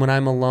 And when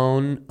I'm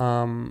alone,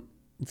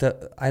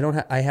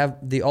 I have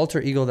the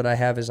alter ego that I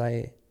have is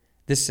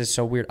this is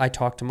so weird. I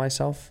talk to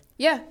myself.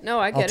 Yeah, no,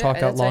 I get it. I'll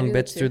talk out I long do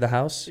bits too. through the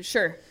house.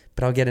 Sure.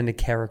 But I'll get into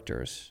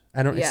characters.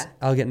 Yeah.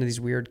 I'll get into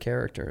these weird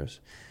characters.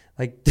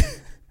 Like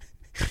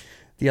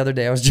the other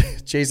day I was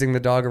chasing the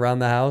dog around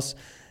the house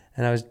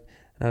and I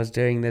was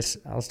doing this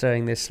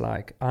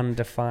like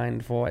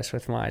undefined voice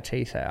with my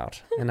teeth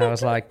out. And I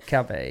was like,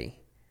 Cubby,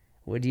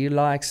 would you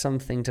like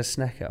something to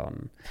snack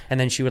on? And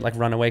then she would like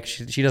run away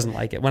because she doesn't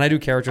like it. When I do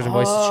characters and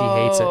voices, she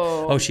hates it.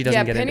 Oh, she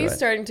doesn't get into it. Penny's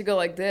starting to go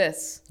like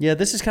this. Yeah,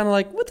 this is kind of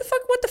like, what the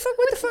fuck? What the fuck,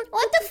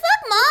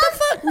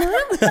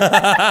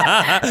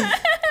 Mom?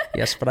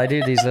 Yes, but I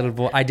do these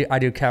little I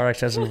do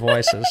characters and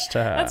voices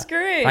to her. That's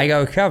great. I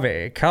go,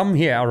 Covey, come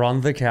here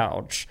on the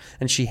couch,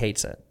 and she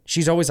hates it.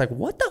 She's always like,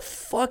 what the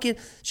fuck is?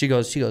 She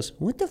goes,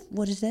 what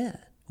is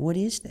that? What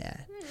is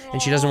that?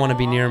 And she doesn't want to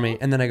be near me.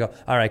 And then I go,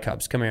 all right,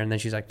 Cubs, come here. And then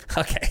she's like,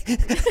 okay.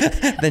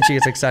 Then she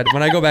gets excited.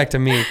 When I go back to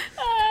me,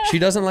 she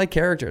doesn't like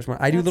characters. When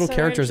I do little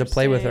characters to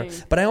play with her.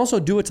 But I also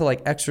do it to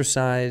like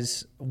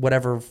exercise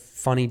whatever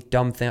funny,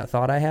 dumb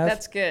thought I have.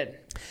 That's good.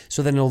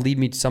 So then it'll lead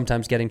me to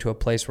sometimes getting to a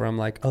place where I'm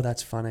like, oh,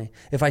 that's funny.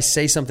 If I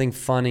say something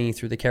funny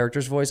through the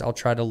character's voice, I'll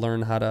try to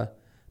learn how to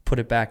put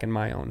it back in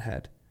my own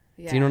head.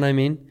 Yeah. Do you know what I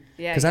mean?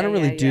 Yeah. Because I don't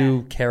really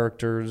do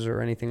characters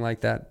or anything like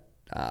that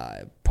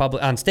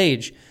on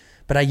stage,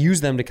 but I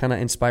use them to kind of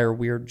inspire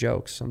weird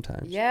jokes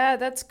sometimes. Yeah,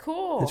 that's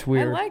cool. It's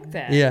weird. I like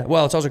that. Yeah.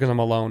 Well, it's also because I'm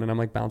alone and I'm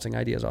like bouncing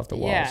ideas off the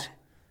walls. Yeah.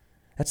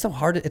 That's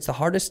it's the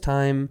hardest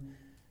time.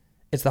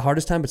 It's the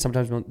hardest time, but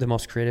sometimes the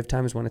most creative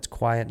time is when it's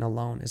quiet and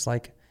alone. It's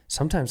like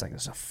sometimes like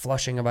there's a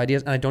flushing of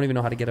ideas, and I don't even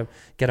know how to get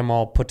them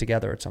all put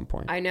together at some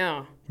point. I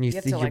know. And you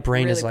have think to, your like,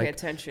 brain really is like pay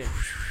attention.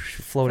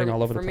 floating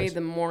all over the place. For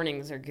me, the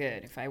mornings are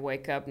good. If I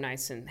wake up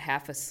nice and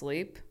half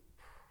asleep.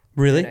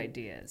 Really? Good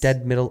ideas.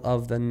 Dead middle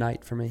of the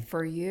night for me.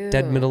 For you.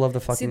 Dead middle of the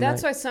fucking night. See,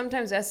 that's why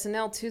sometimes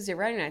SNL Tuesday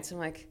writing nights, I'm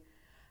like,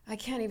 I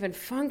can't even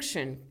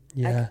function.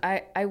 Yeah.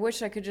 I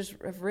wish I could just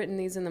have written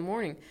these in the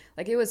morning.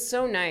 Like, it was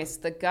so nice.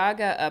 The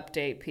Gaga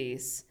update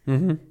piece.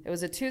 Mm-hmm. It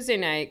was a Tuesday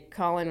night.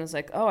 Colin was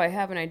like, oh, I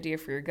have an idea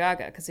for your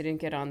Gaga, because he didn't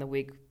get on the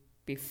week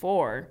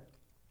before.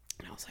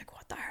 And I was like,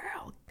 what the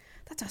hell?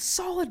 That's a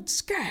solid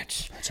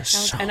sketch.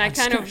 And I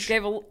kind of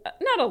gave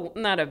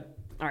not a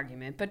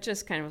argument, but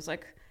just kind of was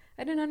like,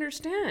 I didn't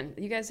understand.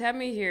 You guys have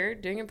me here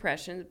doing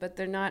impressions, but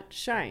they're not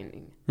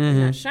shining. Mm-hmm.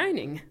 They're not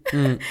shining.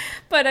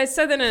 But I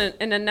said that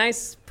in a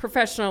nice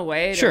professional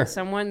way to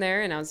someone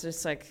there, and I was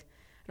just like,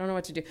 I don't know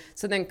what to do.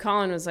 So then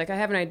Colin was like, I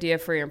have an idea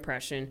for your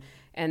impression.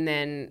 And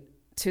then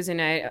Tuesday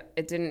night,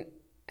 it didn't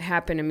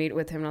happen to meet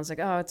with him, and I was like,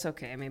 oh, it's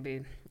okay.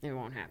 Maybe it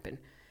won't happen.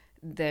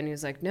 Then he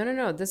was like,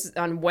 no, this is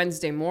on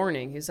Wednesday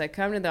morning. He's like,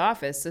 come to the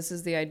office. This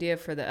is the idea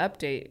for the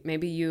update.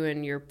 Maybe you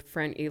and your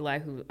friend Eli,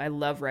 who I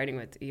love writing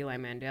with, Eli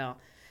Mandel,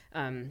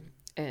 and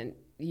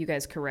you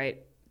guys could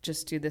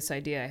just do this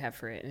idea I have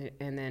for it.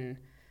 And then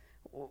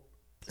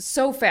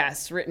so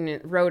fast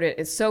wrote it.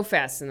 It's so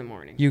fast in the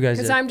morning. You guys,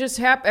 because I'm just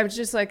happy. I was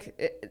just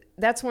like,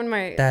 that's when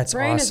my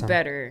brain is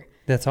better.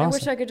 That's awesome. I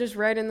wish I could just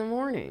write in the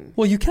morning.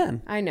 Well, you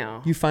can. I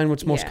know. You find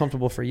what's most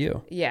comfortable for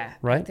you. Yeah.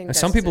 Right?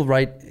 Some people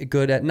write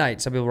good at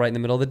night. Some people write in the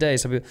middle of the day.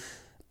 Some people...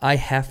 I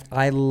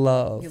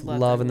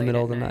love in the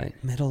middle of the night.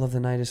 Middle of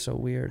the night is so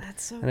weird.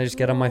 That's so And I just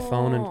get on my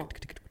phone and...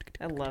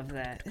 I love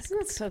that. Isn't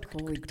that so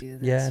cool we do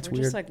this? Yeah, it's we're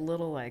weird. just like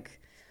little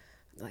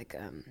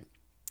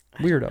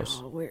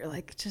weirdos. We're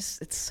like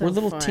just it's so we're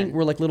little fun.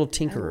 We're like little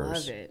tinkerers. I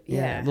love it.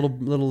 Yeah.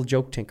 Little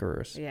joke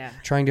tinkerers. Yeah.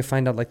 Trying to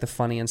find out like the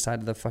funny inside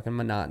of the fucking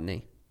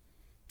monotony.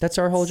 That's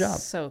our whole job.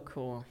 So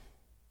cool.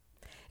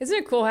 Isn't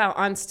it cool how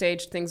on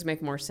stage things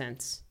make more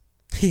sense?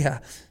 Yeah.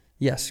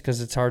 Yes,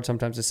 because it's hard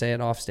sometimes to say it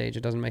off stage.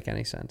 It doesn't make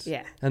any sense.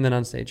 Yeah. And then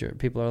on stage,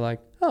 people are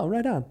like, "Oh,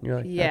 right on." You're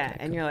like, "Yeah," okay,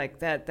 and cool. You're like,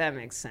 "That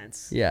makes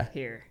sense." Yeah.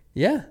 Here.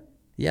 Yeah.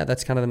 Yeah.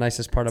 That's kind of the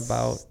nicest part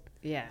about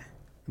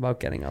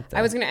getting up there.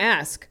 I was going to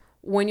ask,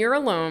 when you're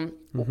alone,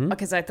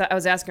 because I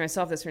was asking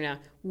myself this right now.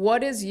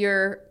 What is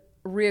your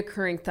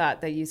reoccurring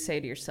thought that you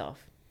say to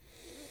yourself?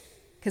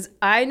 Because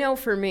I know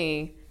for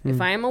me, if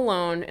I am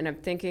alone and I'm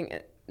thinking,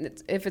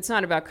 if it's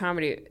not about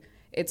comedy,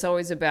 it's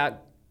always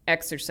about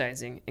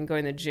exercising and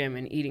going to the gym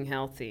and eating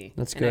healthy.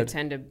 That's and good. I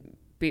tend to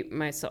beat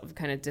myself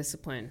kind of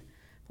disciplined.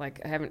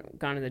 Like I haven't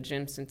gone to the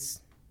gym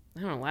since, I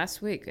don't know,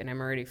 last week. And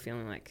I'm already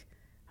feeling like,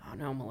 oh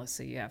no,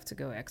 Melissa, you have to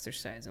go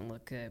exercise and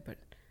look good. But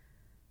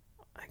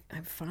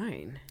I'm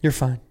fine. You're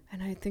fine.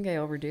 And I think I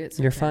overdo it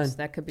sometimes. You're fine.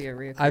 That could be a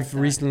reoccurring I've thought.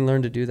 recently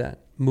learned to do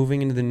that.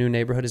 Moving into the new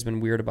neighborhood has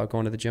been weird about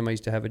going to the gym. I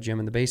used to have a gym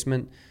in the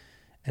basement.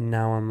 And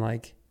now I'm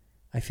like,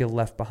 I feel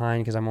left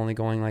behind because I'm only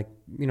going like,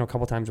 a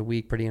couple times a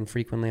week pretty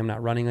infrequently. I'm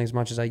not running as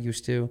much as I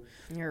used to.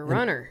 You're a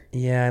runner.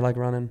 Yeah, I like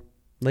running.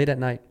 Late at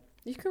night.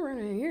 You can run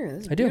in here.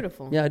 This is I do.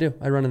 beautiful. Yeah, I do.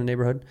 I run in the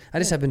neighborhood. I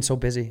just have been so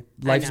busy.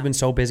 Life's been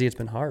so busy, it's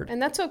been hard.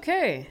 And that's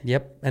okay.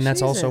 Yep. And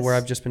that's also where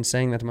I've just been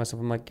saying that to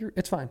myself. I'm like,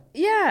 it's fine.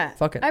 Yeah.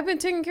 Fuck it. I've been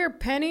taking care of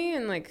Penny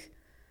and like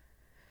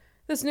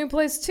this new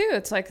place too.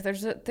 It's like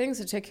there's things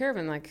to take care of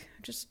and like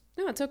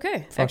no, it's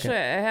okay. Actually,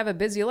 I have a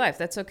busy life.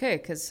 That's okay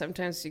because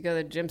sometimes you go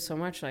to the gym so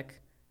much like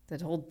the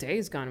whole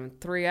day's gone in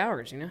 3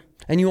 hours,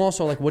 And you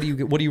also like, what do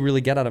you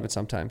really get out of it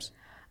sometimes?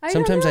 I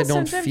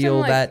don't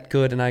feel that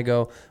good and I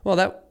go,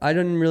 well, I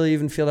didn't really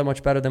even feel that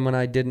much better than when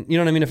I didn't. You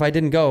know what I mean? If I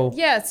didn't go.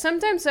 Yeah,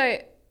 sometimes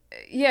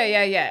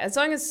yeah. As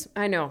long as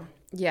I know.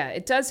 Yeah,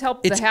 it does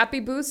help the happy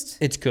boost.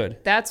 It's good.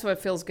 That's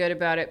what feels good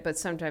about it. But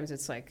sometimes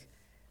it's like,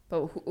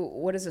 but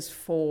what is this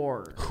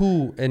for?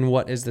 Who and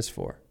what is this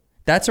for?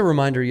 That's a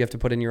reminder you have to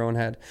put in your own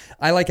head.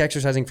 I like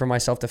exercising for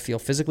myself to feel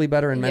physically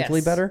better and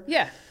mentally better.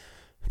 Yeah.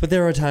 But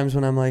there are times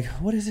when I'm like,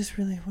 what is this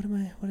really?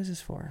 What is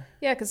this for?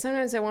 Yeah, because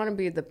sometimes I want to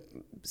be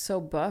so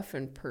buff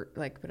and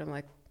but I'm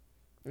like,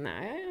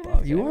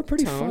 nah. You are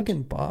pretty toned.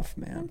 fucking buff,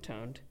 man. I'm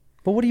toned.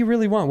 But what do you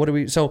really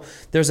want? So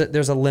there's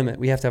a limit.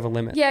 We have to have a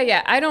limit.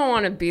 Yeah. I don't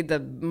want to be the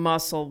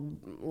muscle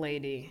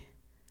lady,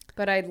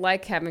 but I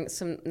like having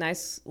some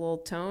nice little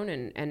tone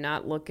and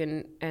not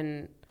looking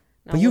and.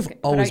 But you've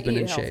always been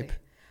in shape.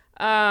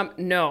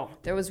 No,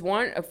 there was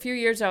a few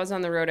years I was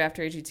on the road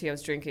after AGT. I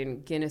was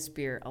drinking Guinness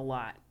beer a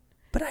lot.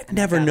 But I've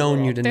never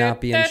known you to not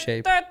be in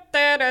shape.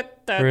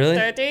 Really?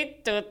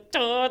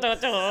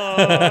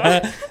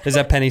 Is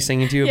that Penny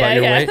singing to you about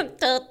your weight?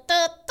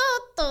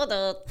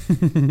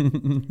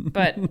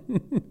 But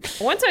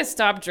once I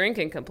stopped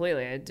drinking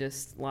completely, I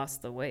just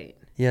lost the weight.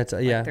 Yeah,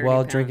 well,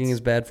 pounds. drinking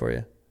is bad for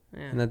you.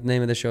 Yeah. And the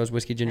name of the show is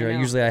Whiskey Ginger. I know.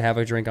 Usually I have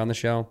a drink on the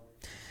show.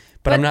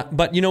 But I'm not.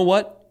 But you know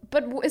what?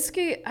 But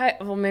whiskey,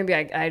 maybe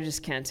I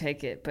just can't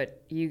take it.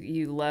 But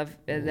you love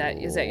that.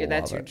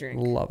 That's your drink?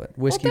 Love it.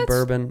 Whiskey, that's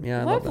bourbon.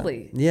 Yeah, lovely. I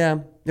love that. Yeah,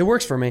 it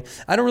works for me.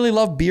 I don't really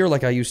love beer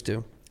like I used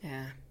to.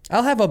 Yeah.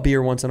 I'll have a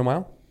beer once in a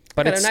while.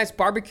 But Got it's a nice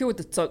barbecue with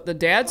the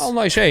dads. Oh,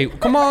 nice. Hey,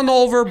 come on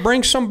over.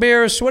 Bring some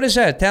beers. What is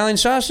that? Italian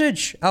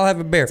sausage? I'll have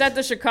a beer. Is that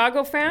the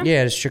Chicago fam?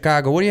 Yeah, it's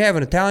Chicago. What are you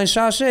having? Italian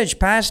sausage?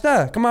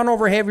 Pasta? Come on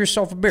over. Have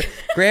yourself a beer.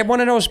 Grab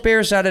one of those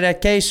beers out of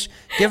that case.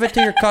 Give it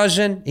to your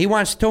cousin. He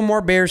wants 2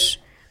 more beers.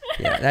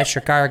 Yeah, that's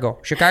Chicago.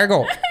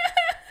 Chicago.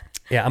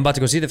 Yeah, I'm about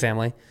to go see the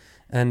family.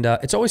 And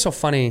it's always so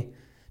funny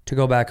to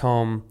go back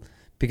home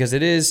because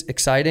it is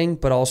exciting,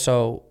 but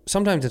also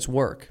sometimes it's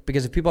work.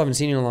 Because if people haven't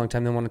seen you in a long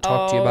time, they want to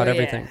talk to you about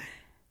everything.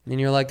 And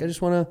you're like, I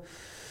just want to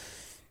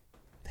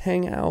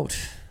hang out.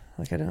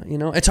 Like, I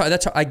don't, it's hard.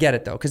 I get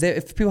it though. Because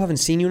if people haven't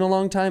seen you in a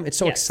long time, it's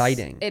so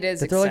exciting. It is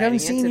that they're exciting. like, I haven't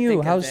seen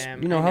you. How's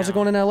it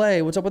going in LA?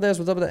 What's up with this?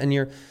 What's up with that? And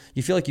you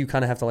feel like you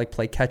kind of have to like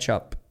play catch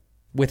up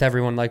with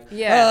everyone. Like,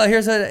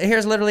 here's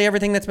literally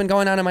everything that's been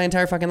going on in my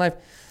entire fucking life.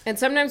 And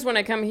sometimes when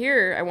I come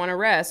here, I want to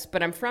rest,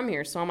 but I'm from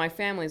here. So all my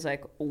family's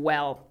like,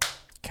 well.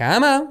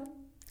 Come on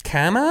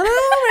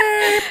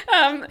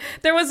over.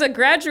 There was a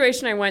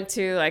graduation I went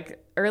to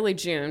like early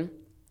June.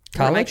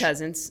 College? One of my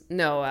cousins.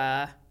 No,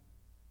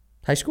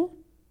 high school?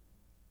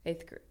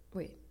 8th grade.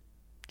 Wait.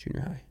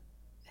 Junior high.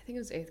 I think it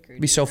was 8th grade.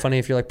 It'd be so funny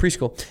if you're like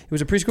preschool. It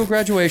was a preschool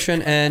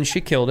graduation and she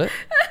killed it.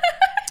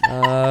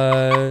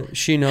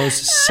 She knows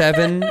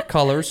 7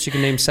 colors. She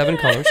can name 7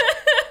 colors.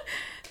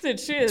 Dude,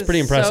 she is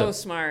pretty impressive. So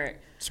smart.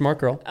 Smart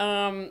girl.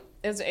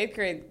 It was 8th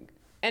grade.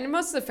 And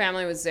most of the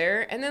family was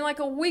there. And then like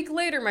a week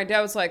later, my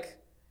dad was like,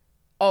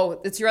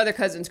 oh, it's your other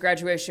cousin's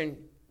graduation.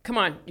 Come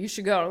on, you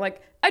should go.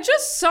 Like, I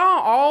just saw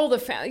all the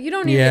family. You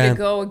don't need me to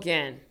go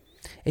again.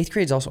 8th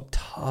grade's also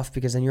tough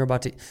because then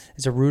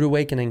it's a rude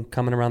awakening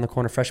coming around the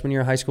corner. Freshman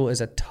year of high school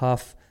is a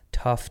tough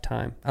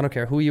time. I don't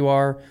care who you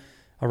are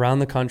around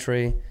the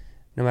country,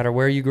 no matter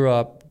where you grew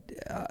up.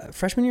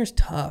 Freshman year is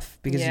tough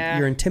because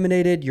you're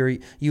intimidated.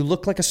 You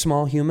look like a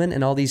small human,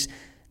 and all these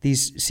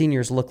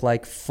seniors look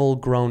like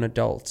full-grown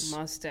adults.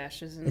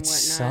 Mustaches and it whatnot.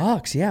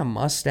 Sucks, yeah.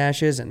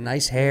 Mustaches and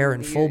nice hair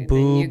and full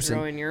boobs. You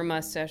growing your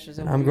mustaches.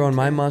 And I'm growing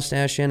my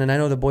mustache in, and I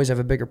know the boys have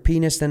a bigger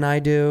penis than I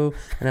do,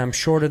 and I'm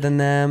shorter than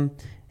them.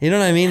 You know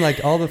what I mean?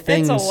 Like all the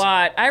things. It's a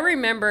lot. I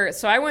remember,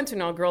 so I went to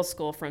an all-girls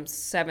school from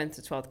 7th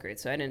to 12th grade,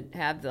 so I didn't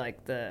have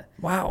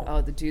wow.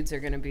 Oh, the dudes are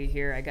going to be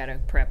here. I got to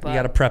prep up. You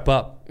got to prep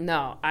up.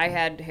 No, I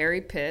had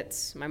hairy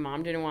pits. My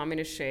mom didn't want me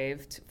to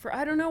shave.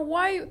 I don't know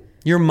why.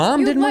 Your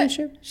mom didn't want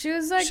you to shave? She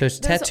was like, so that's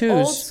tattoos. an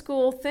old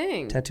school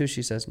thing. Tattoos,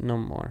 she says, no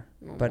more.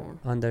 But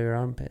under your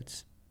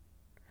armpits.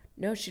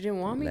 No, she didn't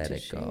want me to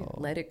shave.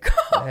 Let it go.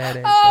 Let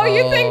it oh, go.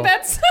 You think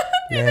that's...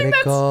 Let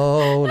it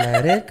go.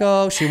 Let it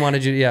go. She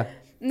wanted you, yeah.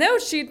 No,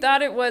 she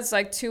thought it was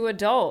like too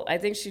adult. I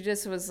think she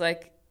just was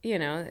like, she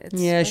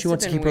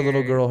wants to keep her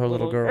little girl, But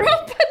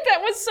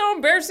that was so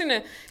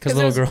embarrassing because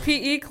it was girl.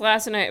 PE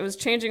class and it was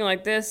changing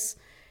like this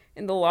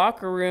in the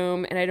locker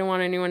room, and I didn't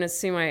want anyone to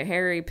see my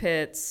hairy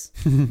pits,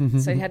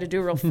 so I had to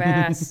do it real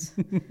fast.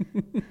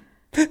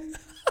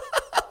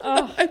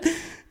 I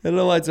don't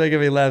know why it's making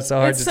me laugh so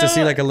hard to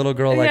see like a little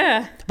girl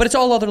but it's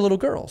all other little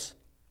girls.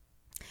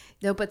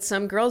 No, but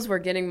some girls were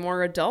getting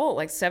more adult,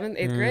 like 7th,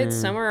 8th grade.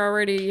 Some were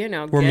already,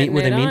 Were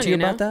they mean to you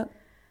about that?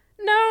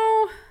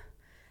 No.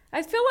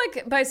 I feel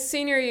like by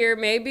senior year,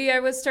 maybe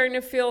I was starting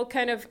to feel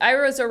I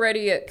was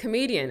already a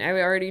comedian. I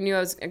already knew I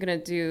was going to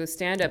do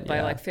stand-up by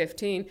like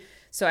 15.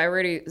 So I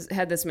already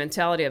had this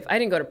mentality of, I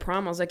didn't go to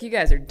prom. I was like, you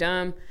guys are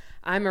dumb.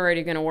 I'm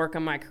already going to work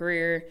on my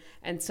career.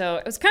 And so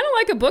it was kind of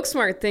like a book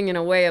smart thing in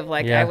a way of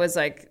like, I was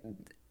like...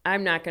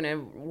 I'm not going to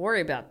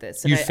worry about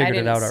this. And you figured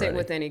it out already. I didn't sit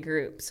with any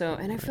group. So,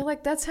 and I feel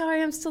like that's how I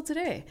am still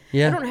today.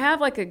 Yeah. I don't have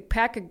like a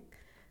pack of...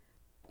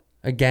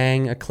 A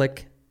gang, a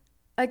clique.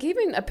 Like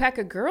even a pack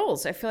of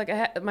girls. I feel like I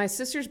had my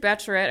sister's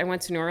bachelorette. I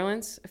went to New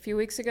Orleans a few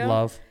weeks ago.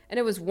 Love. And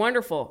it was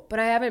wonderful. But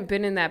I haven't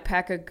been in that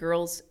pack of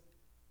girls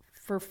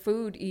for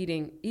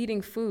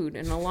eating food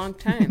in a long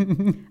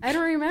time. I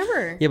don't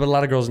remember. Yeah, but a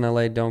lot of girls in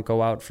LA don't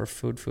go out for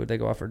food. They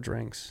go out for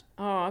drinks.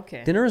 Oh,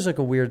 okay. Dinner is like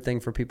a weird thing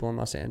for people in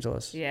Los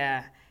Angeles.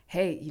 Yeah.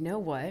 Hey, you know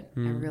what? I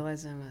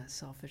realize I'm a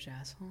selfish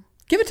asshole.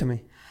 Give it to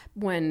me.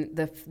 When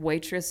the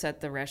waitress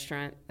at the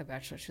restaurant, the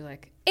bachelor, she's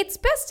like, it's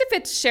best if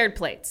it's shared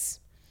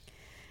plates.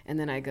 And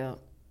then I go,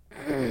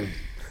 I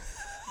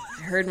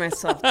heard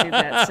myself do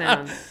that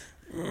sound.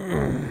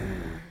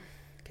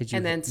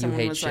 And then someone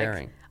hate was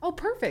sharing. like, oh,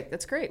 perfect.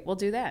 That's great. We'll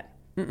do that.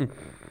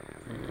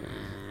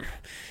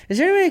 Is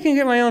there any way I can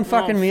get my own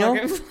fucking meal?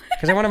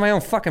 Because I wanted my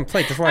own fucking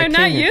plate. That's why I'm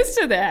not used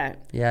to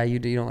that. Yeah, you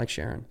don't like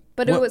sharing.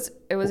 But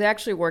it was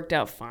actually worked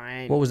out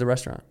fine. What was the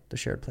restaurant? The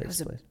shared plates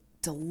It was place.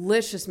 a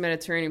delicious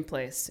Mediterranean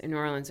place in New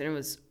Orleans, and it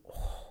was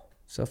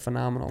So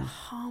phenomenal.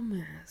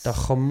 hummus. The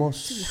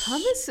hummus. Dude,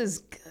 hummus is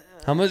good.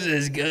 Hummus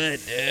is good,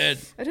 dude.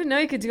 I didn't know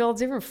you could do all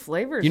different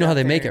flavors. You know how out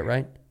they make there. it,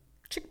 right?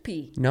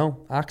 Chickpea.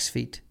 No, ox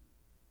feet.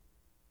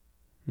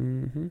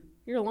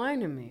 You're lying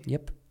to me.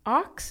 Yep.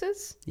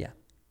 Oxes? Yeah.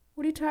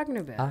 What are you talking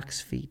about?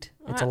 Ox feet.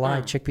 It's a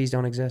lie. Chickpeas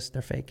don't exist.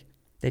 They're fake.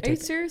 They Are you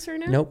take. serious right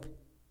now? Nope.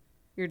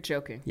 You're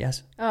joking.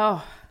 Yes.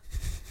 Oh.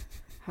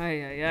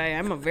 Hi.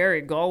 I'm a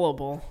very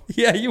gullible.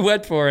 Yeah, you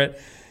went for it.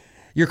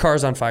 Your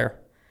car's on fire.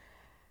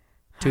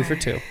 2 for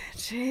 2.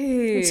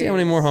 Jeez. Let's see how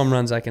many more home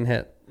runs I can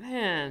hit.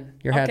 Man.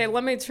 Your hat- Okay,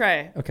 let me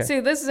try. Okay. See,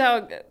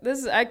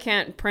 I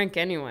can't prank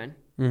anyone.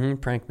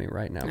 Prank me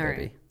right now, All baby.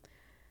 right.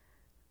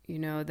 You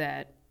know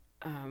that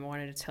I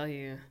wanted to tell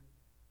you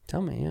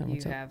Tell me, yeah.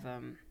 What's you up? have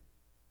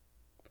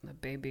a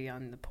baby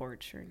on the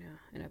porch right now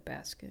in a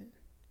basket.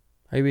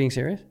 Are you being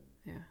serious?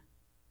 Yeah.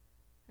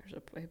 There's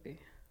a baby.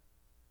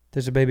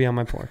 There's a baby on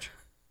my porch.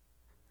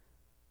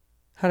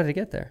 How did it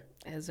get there?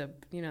 As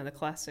the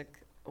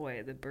classic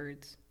way, the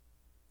birds.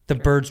 The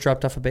birds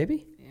dropped off a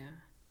baby?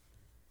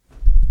 Yeah.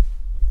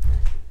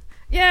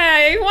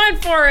 Yeah, he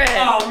went for it.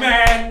 Oh,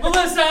 man.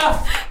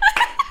 Melissa!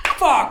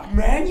 Fuck,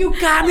 man. You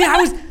got me. I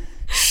was...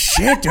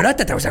 Shit, dude. I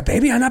thought there was a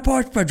baby on that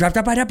porch, but dropped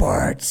up by the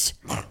birds.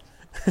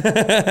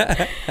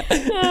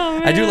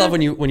 I do love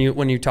when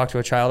you talk to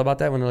a child about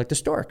that, when they're like, the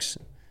storks.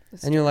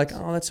 And you're like,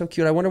 oh, that's so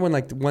cute. I wonder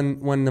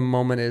when the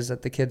moment is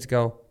that the kids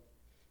go,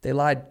 they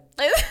lied.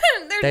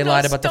 They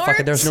lied about the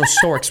fucking... There's no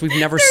storks. We've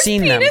never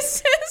seen them.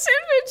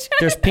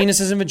 There's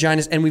penises and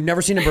vaginas, and we've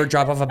never seen a bird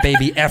drop off a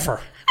baby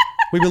ever.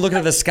 We've been looking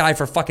at the sky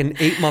for fucking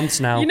 8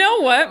 months now. You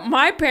know what?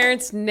 My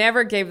parents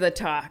never gave the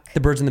talk. The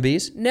birds and the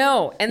bees?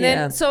 No. And then,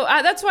 Yeah. so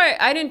that's why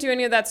I didn't do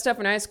any of that stuff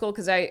in high school,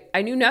 because I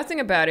knew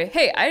nothing about it.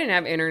 Hey, I didn't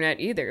have internet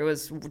either. It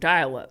was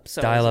dial-up.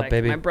 So Dial-up,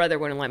 baby. My brother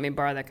wouldn't let me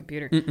borrow that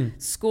computer.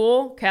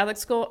 School, Catholic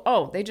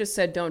school, they just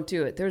said don't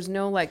do it. There's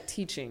no,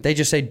 teaching. They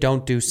just say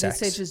don't do sex.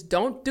 They say just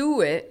don't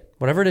do it.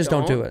 Whatever it is,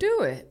 don't do it. Don't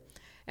do it.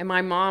 And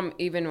my mom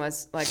even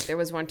was like, there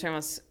was one time I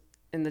was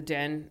in the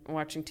den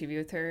watching TV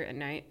with her at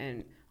night,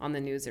 and on the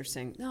news they're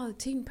saying, no,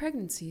 teen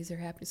pregnancies are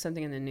happening,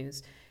 something in the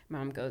news.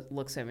 Mom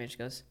looks at me and she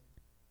goes,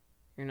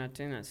 you're not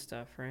doing that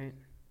stuff, right?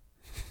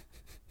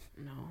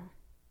 No.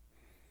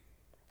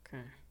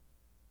 Okay.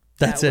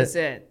 That's that was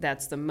it.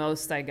 That's the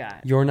most I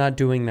got. You're not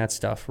doing that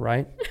stuff,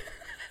 right?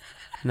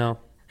 No.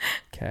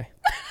 Okay.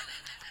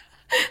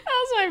 That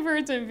was my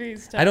birds and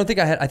bees stuff.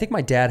 I think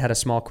my dad had a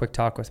small quick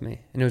talk with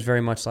me, and it was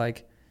very much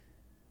like,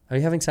 are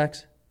you having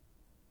sex?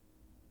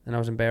 And I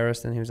was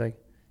embarrassed, and he was like,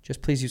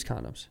 just please use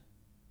condoms.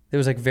 It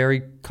was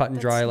very cut and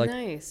dry,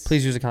 nice.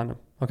 Please use a condom,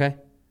 okay?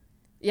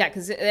 Yeah,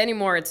 because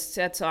anymore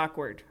that's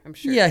awkward, I'm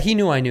sure. Yeah, he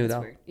knew I knew, That's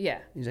though. weird. Yeah.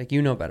 He's like,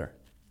 you know better.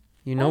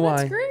 You know why?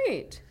 That's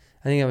great.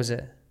 I think that was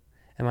it.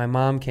 And my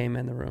mom came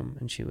in the room,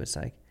 and she was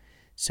like,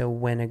 so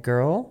when a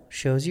girl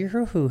shows you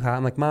her hoo-ha,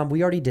 I'm like, Mom,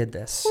 we already did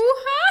this.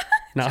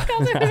 No,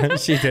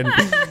 she didn't.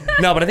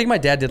 No, but I think my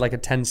dad did a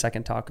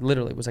 10-second talk.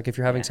 Literally, it was like, if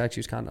you're having sex,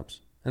 use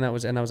condoms. And I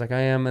was like, I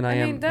am, and I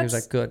am. And he was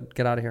like, good,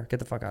 get out of here. Get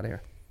the fuck out of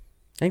here.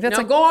 I think that's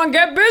Now go on,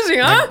 get busy,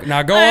 huh?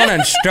 Now go on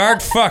and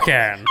start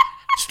fucking.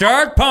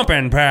 Start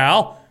pumping,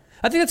 pal.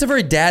 I think that's a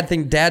very dad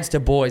thing. Dads to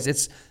boys.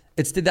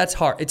 That's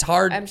hard. It's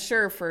hard. I'm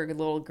sure for a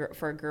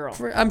girl.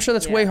 I'm sure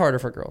that's way harder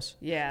for girls.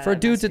 Yeah. For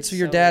dudes, it's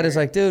your dad is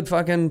like, dude,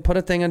 fucking put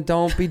a thing on.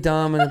 Don't be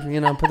dumb,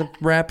 and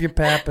wrap your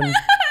pap and.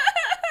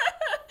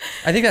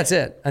 I think that's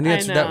it. I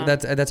think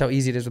that's how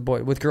easy it is with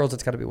boys. With girls,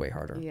 it's got to be way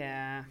harder.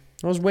 Yeah.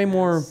 There's way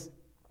more.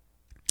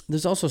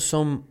 There's also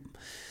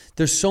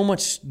there's so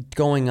much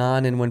going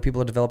on, and when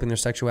people are developing their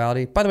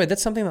sexuality. By the way,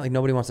 that's something that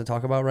nobody wants to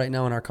talk about right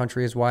now in our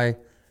country. Is why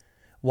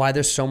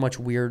there's so much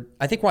weird.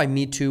 I think why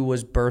Me Too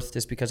was birthed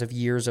is because of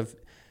years of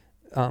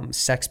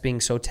sex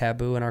being so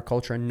taboo in our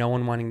culture, and no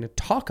one wanting to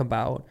talk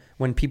about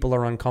when people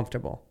are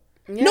uncomfortable.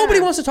 Yeah. Nobody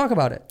wants to talk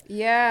about it.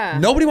 Yeah.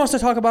 Nobody wants to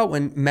talk about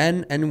when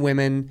men and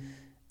women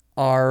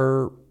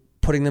are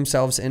putting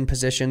themselves in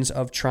positions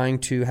of trying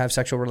to have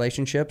sexual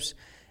relationships,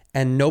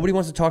 and nobody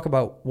wants to talk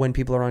about when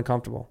people are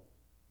uncomfortable.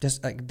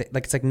 Just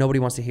it's like nobody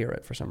wants to hear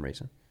it for some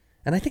reason.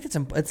 And I think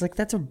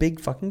that's a big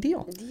fucking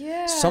deal.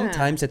 Yeah.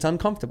 Sometimes it's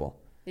uncomfortable.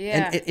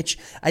 Yeah. And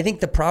I think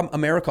the problem,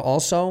 America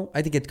also,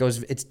 I think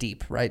it's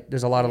deep, right?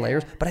 There's a lot of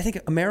layers, but I think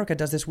America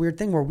does this weird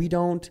thing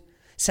where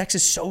sex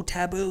is so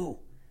taboo.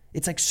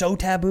 It's like so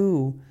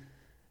taboo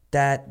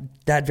that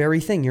very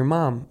thing, your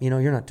mom,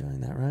 you're not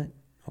doing that, right?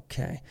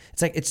 Okay.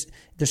 It's like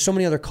there's so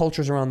many other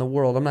cultures around the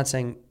world. I'm not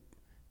saying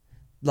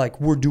like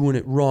we're doing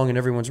it wrong and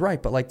everyone's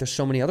right, but like there's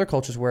so many other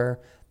cultures where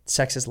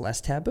sex is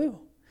less taboo.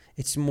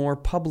 It's more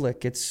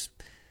public. It's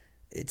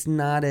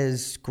not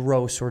as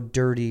gross or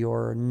dirty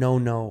or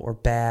no or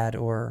bad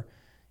or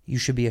you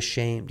should be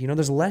ashamed.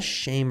 There's less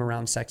shame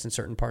around sex in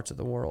certain parts of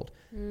the world.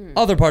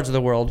 Other parts of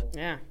the world,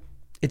 Yeah.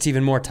 it's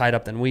even more tied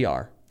up than we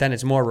are. Then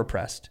it's more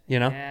repressed,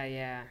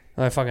 Yeah.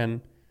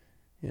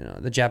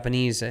 The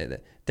Japanese,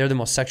 they're the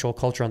most sexual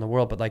culture in the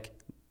world, but like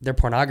their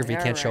pornography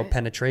Yeah, can't show right.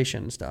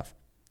 penetration and stuff.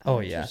 Oh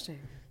yeah. Interesting.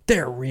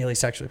 They're really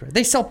sexually repressed.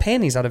 They sell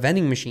panties out of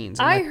vending machines.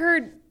 I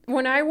heard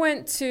when I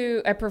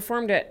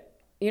performed at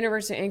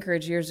University of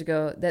Anchorage years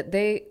ago that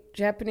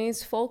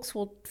Japanese folks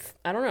will,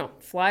 I don't know,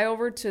 fly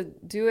over to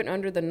do it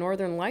under the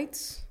Northern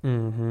Lights.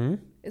 Mm-hmm.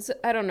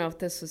 I don't know if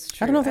this is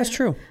true. I don't know if that's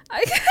true.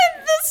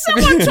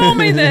 Someone told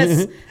me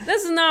this.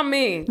 This is not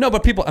me. No,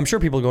 but I'm sure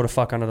people go to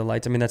fuck under the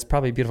lights. I mean, that's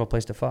probably a beautiful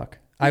place to fuck.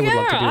 I would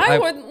love to do I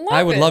would I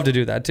love would it. love to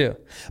do that too.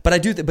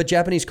 But but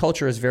Japanese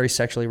culture is very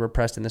sexually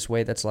repressed in this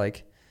way that's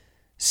like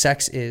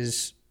sex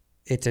it's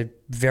a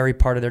heavy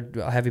part of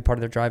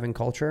their driving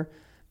culture.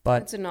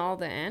 But It's in all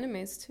the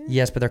animes too.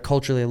 yes, but they're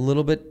culturally a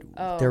little bit,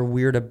 they're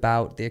weird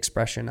about the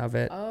expression of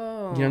it.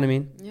 Oh. You know what I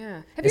mean?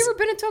 Yeah. Have you ever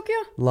been to Tokyo?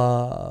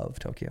 Love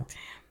Tokyo.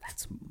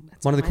 That's One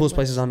of the on my coolest list.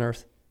 places on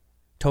earth.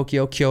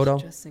 Tokyo, Kyoto.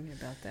 Just thinking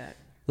about that.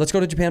 Let's go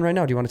to Japan right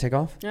now. Do you want to take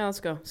off? Yeah, let's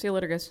go. See you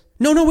later, guys.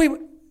 No, wait.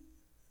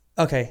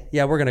 Okay,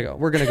 yeah, we're gonna go.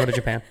 We're gonna go to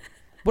Japan.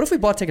 What if we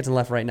bought tickets and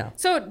left right now?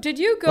 So, did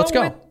you go Let's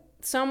go. with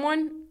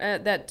someone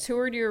that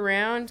toured you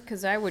around?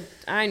 Because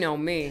I know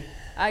me.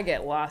 I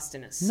get lost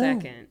in a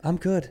second. No, I'm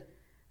good.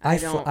 I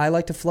I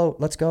like to float.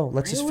 Let's go.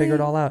 Let's just figure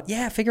it all out.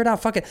 Yeah, figure it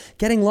out. Fuck it.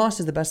 Getting lost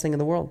is the best thing in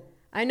the world.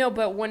 I know,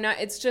 but when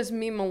it's just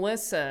me,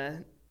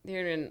 Melissa,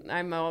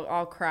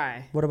 I'll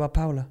cry. What about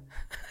Paula?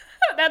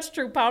 That's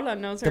true. Paula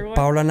knows her way.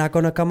 Paula not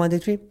gonna come on the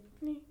trip?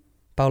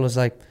 Paula's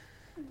like,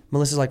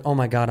 Melissa's like, oh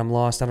my God, I'm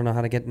lost. I don't know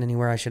how to get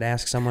anywhere. I should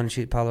ask someone.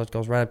 Paula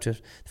goes right up to the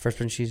first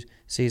person she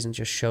sees and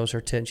just shows her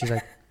tit. And she's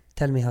like,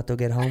 tell me how to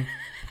get home.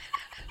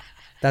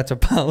 That's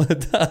what Paula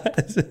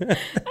does.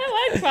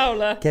 I like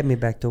Paula. Get me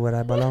back to where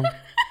I belong.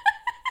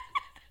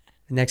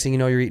 Next thing you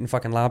know, you're eating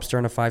fucking lobster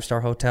in a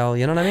 5-star hotel.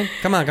 You know what I mean?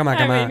 Come on.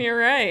 I mean, you're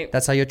right.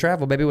 That's how you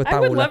travel, baby, with I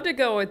Paula. would love to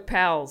go with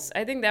pals.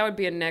 I think that would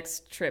be a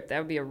next trip. That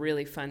would be a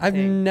really fun I've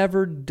thing.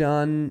 never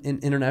done an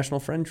international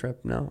friend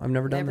trip. No, I've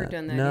never done Never that.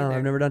 done that No, either.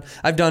 I've never done.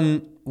 I've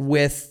done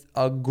with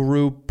a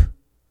group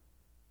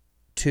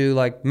to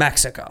like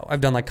Mexico. I've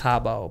done like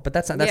Cabo, but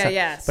that's not. But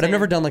I've same.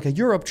 never done like a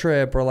Europe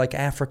trip or like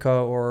Africa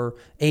or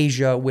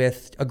Asia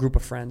with a group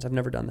of friends. I've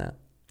never done that.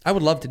 I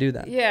would love to do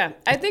that. Yeah,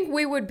 I think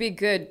we would be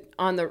good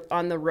on the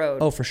road.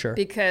 Oh, for sure.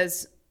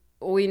 Because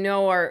we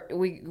know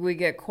we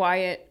get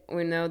quiet.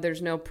 We know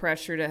there's no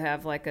pressure to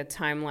have like a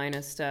timeline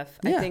of stuff.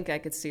 Yeah. I think I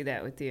could see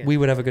that with you. We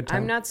would have a good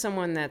time. I'm not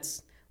someone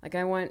that's like,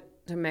 I went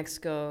to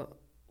Mexico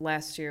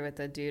last year with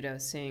a dude I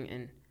was seeing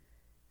and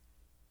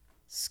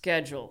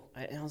schedule.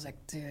 And I was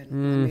like, dude, let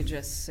me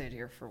just sit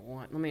here for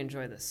let me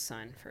enjoy the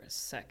sun for a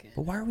second.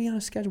 But why are we on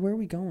a schedule? Where are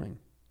we going?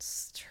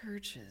 It's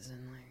churches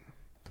and like.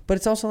 But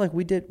it's also like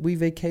we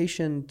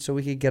vacationed so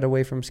we could get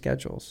away from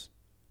schedules.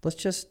 Let's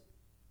just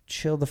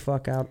chill the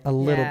fuck out a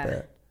little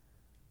bit.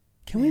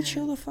 Can we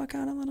chill the fuck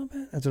out a little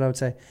bit? That's what I would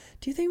say.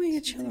 Do you think we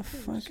could chill the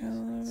fuck out a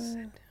little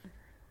bit?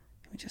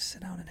 Can we just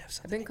sit down and have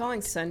something? I've been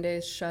calling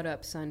Sundays shut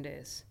up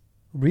Sundays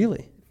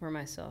Really? for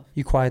myself.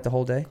 You quiet the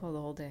whole day? Call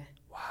the whole day.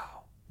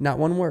 Wow. Not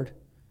one word.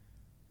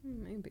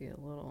 Maybe a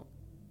little.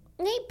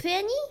 Hey,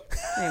 Penny.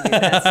 Maybe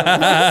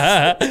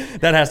that's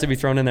That has to be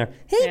thrown in there.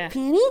 Hey, Yeah.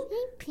 Penny.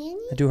 Hey, Penny.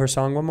 Do her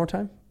song one more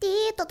time.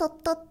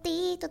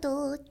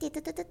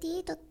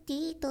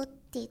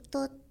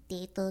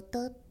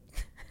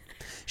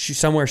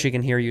 Somewhere she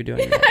can hear you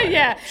doing that.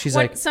 yeah. She's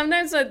like,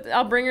 sometimes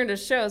I'll bring her to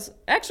shows.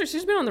 Actually,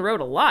 she's been on the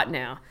road a lot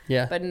now.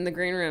 Yeah. But in the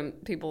green room,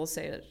 people will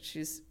say that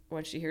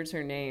when she hears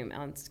her name,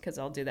 because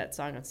I'll do that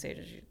song on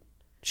stage.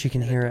 she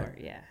can hear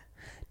it. Yeah.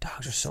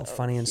 Dogs are so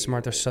funny and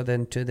smart. They're so the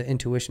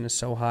intuition is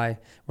so high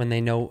when they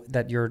know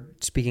that you're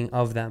speaking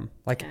of them.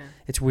 Like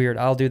it's weird.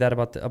 I'll do that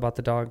about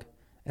the dog,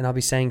 and I'll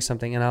be saying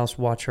something, and I'll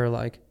watch her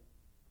like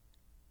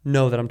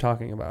know that I'm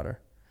talking about her.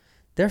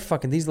 They're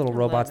fucking these little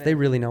robots. it. They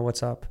really know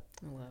what's up.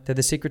 They're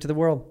the secret to the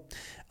world.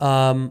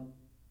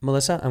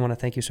 Melissa, I want to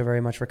thank you so very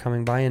much for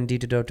coming by and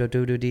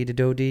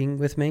dee-do-do-do-do-dee-do-ding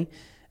with me.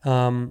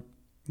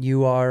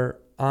 You are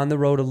on the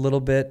road a little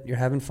bit. You're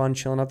having fun,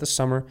 chilling out the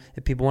summer.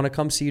 If people want to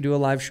come see you do a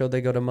live show,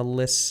 they go to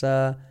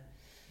melissacomedy.com.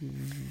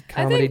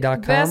 I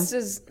think best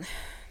is...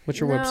 What's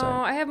your website?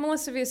 I have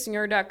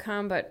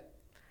melissavillaseñor.com, but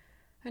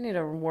I need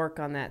to work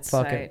on that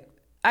Fuck site. it.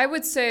 I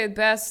would say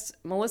best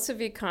Melissa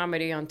V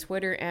Comedy on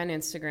Twitter and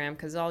Instagram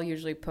because I'll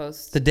usually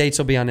post. The dates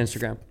will be on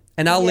Instagram.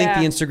 And I'll link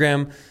the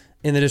Instagram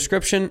in the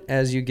description,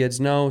 as you kids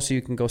know, so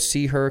you can go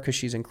see her because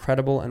she's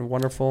incredible and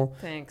wonderful.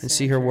 Thanks. And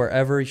see her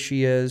wherever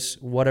she is,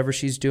 whatever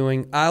she's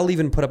doing. I'll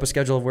even put up a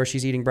schedule of where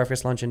she's eating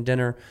breakfast, lunch, and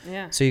dinner.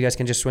 Yeah. So you guys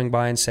can just swing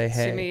by and say,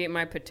 hey. See me eat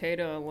my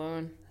potato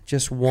alone.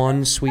 Just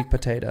one sweet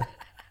potato.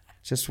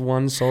 Just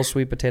one sole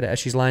sweet potato as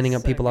she's lining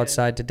up people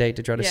outside to date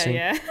to try to sing.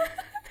 Yeah.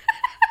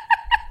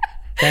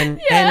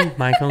 Ben and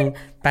Michael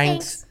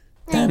Banks.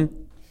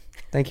 Ben.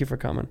 Thank you for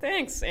coming.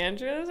 Thanks,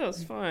 Andrew. This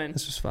was fun.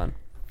 This was fun.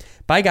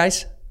 Bye,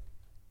 guys.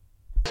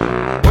 Whisk,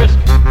 whisk,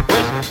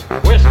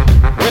 whisk,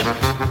 whisk.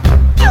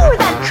 You were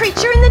that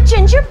creature in the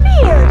ginger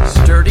beard.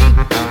 Sturdy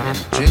and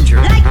ginger.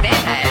 Like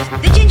vampires,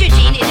 the ginger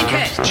gene is a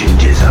curse.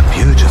 Gingers are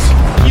beautiful.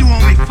 You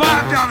owe me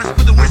 $5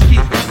 for the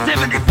whiskey and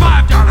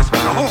 $75 for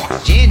the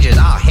horse. Gingers?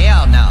 Oh,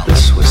 hell no.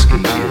 This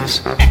whiskey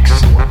is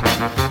excellent.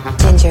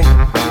 Ginger.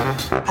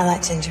 I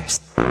like gingers.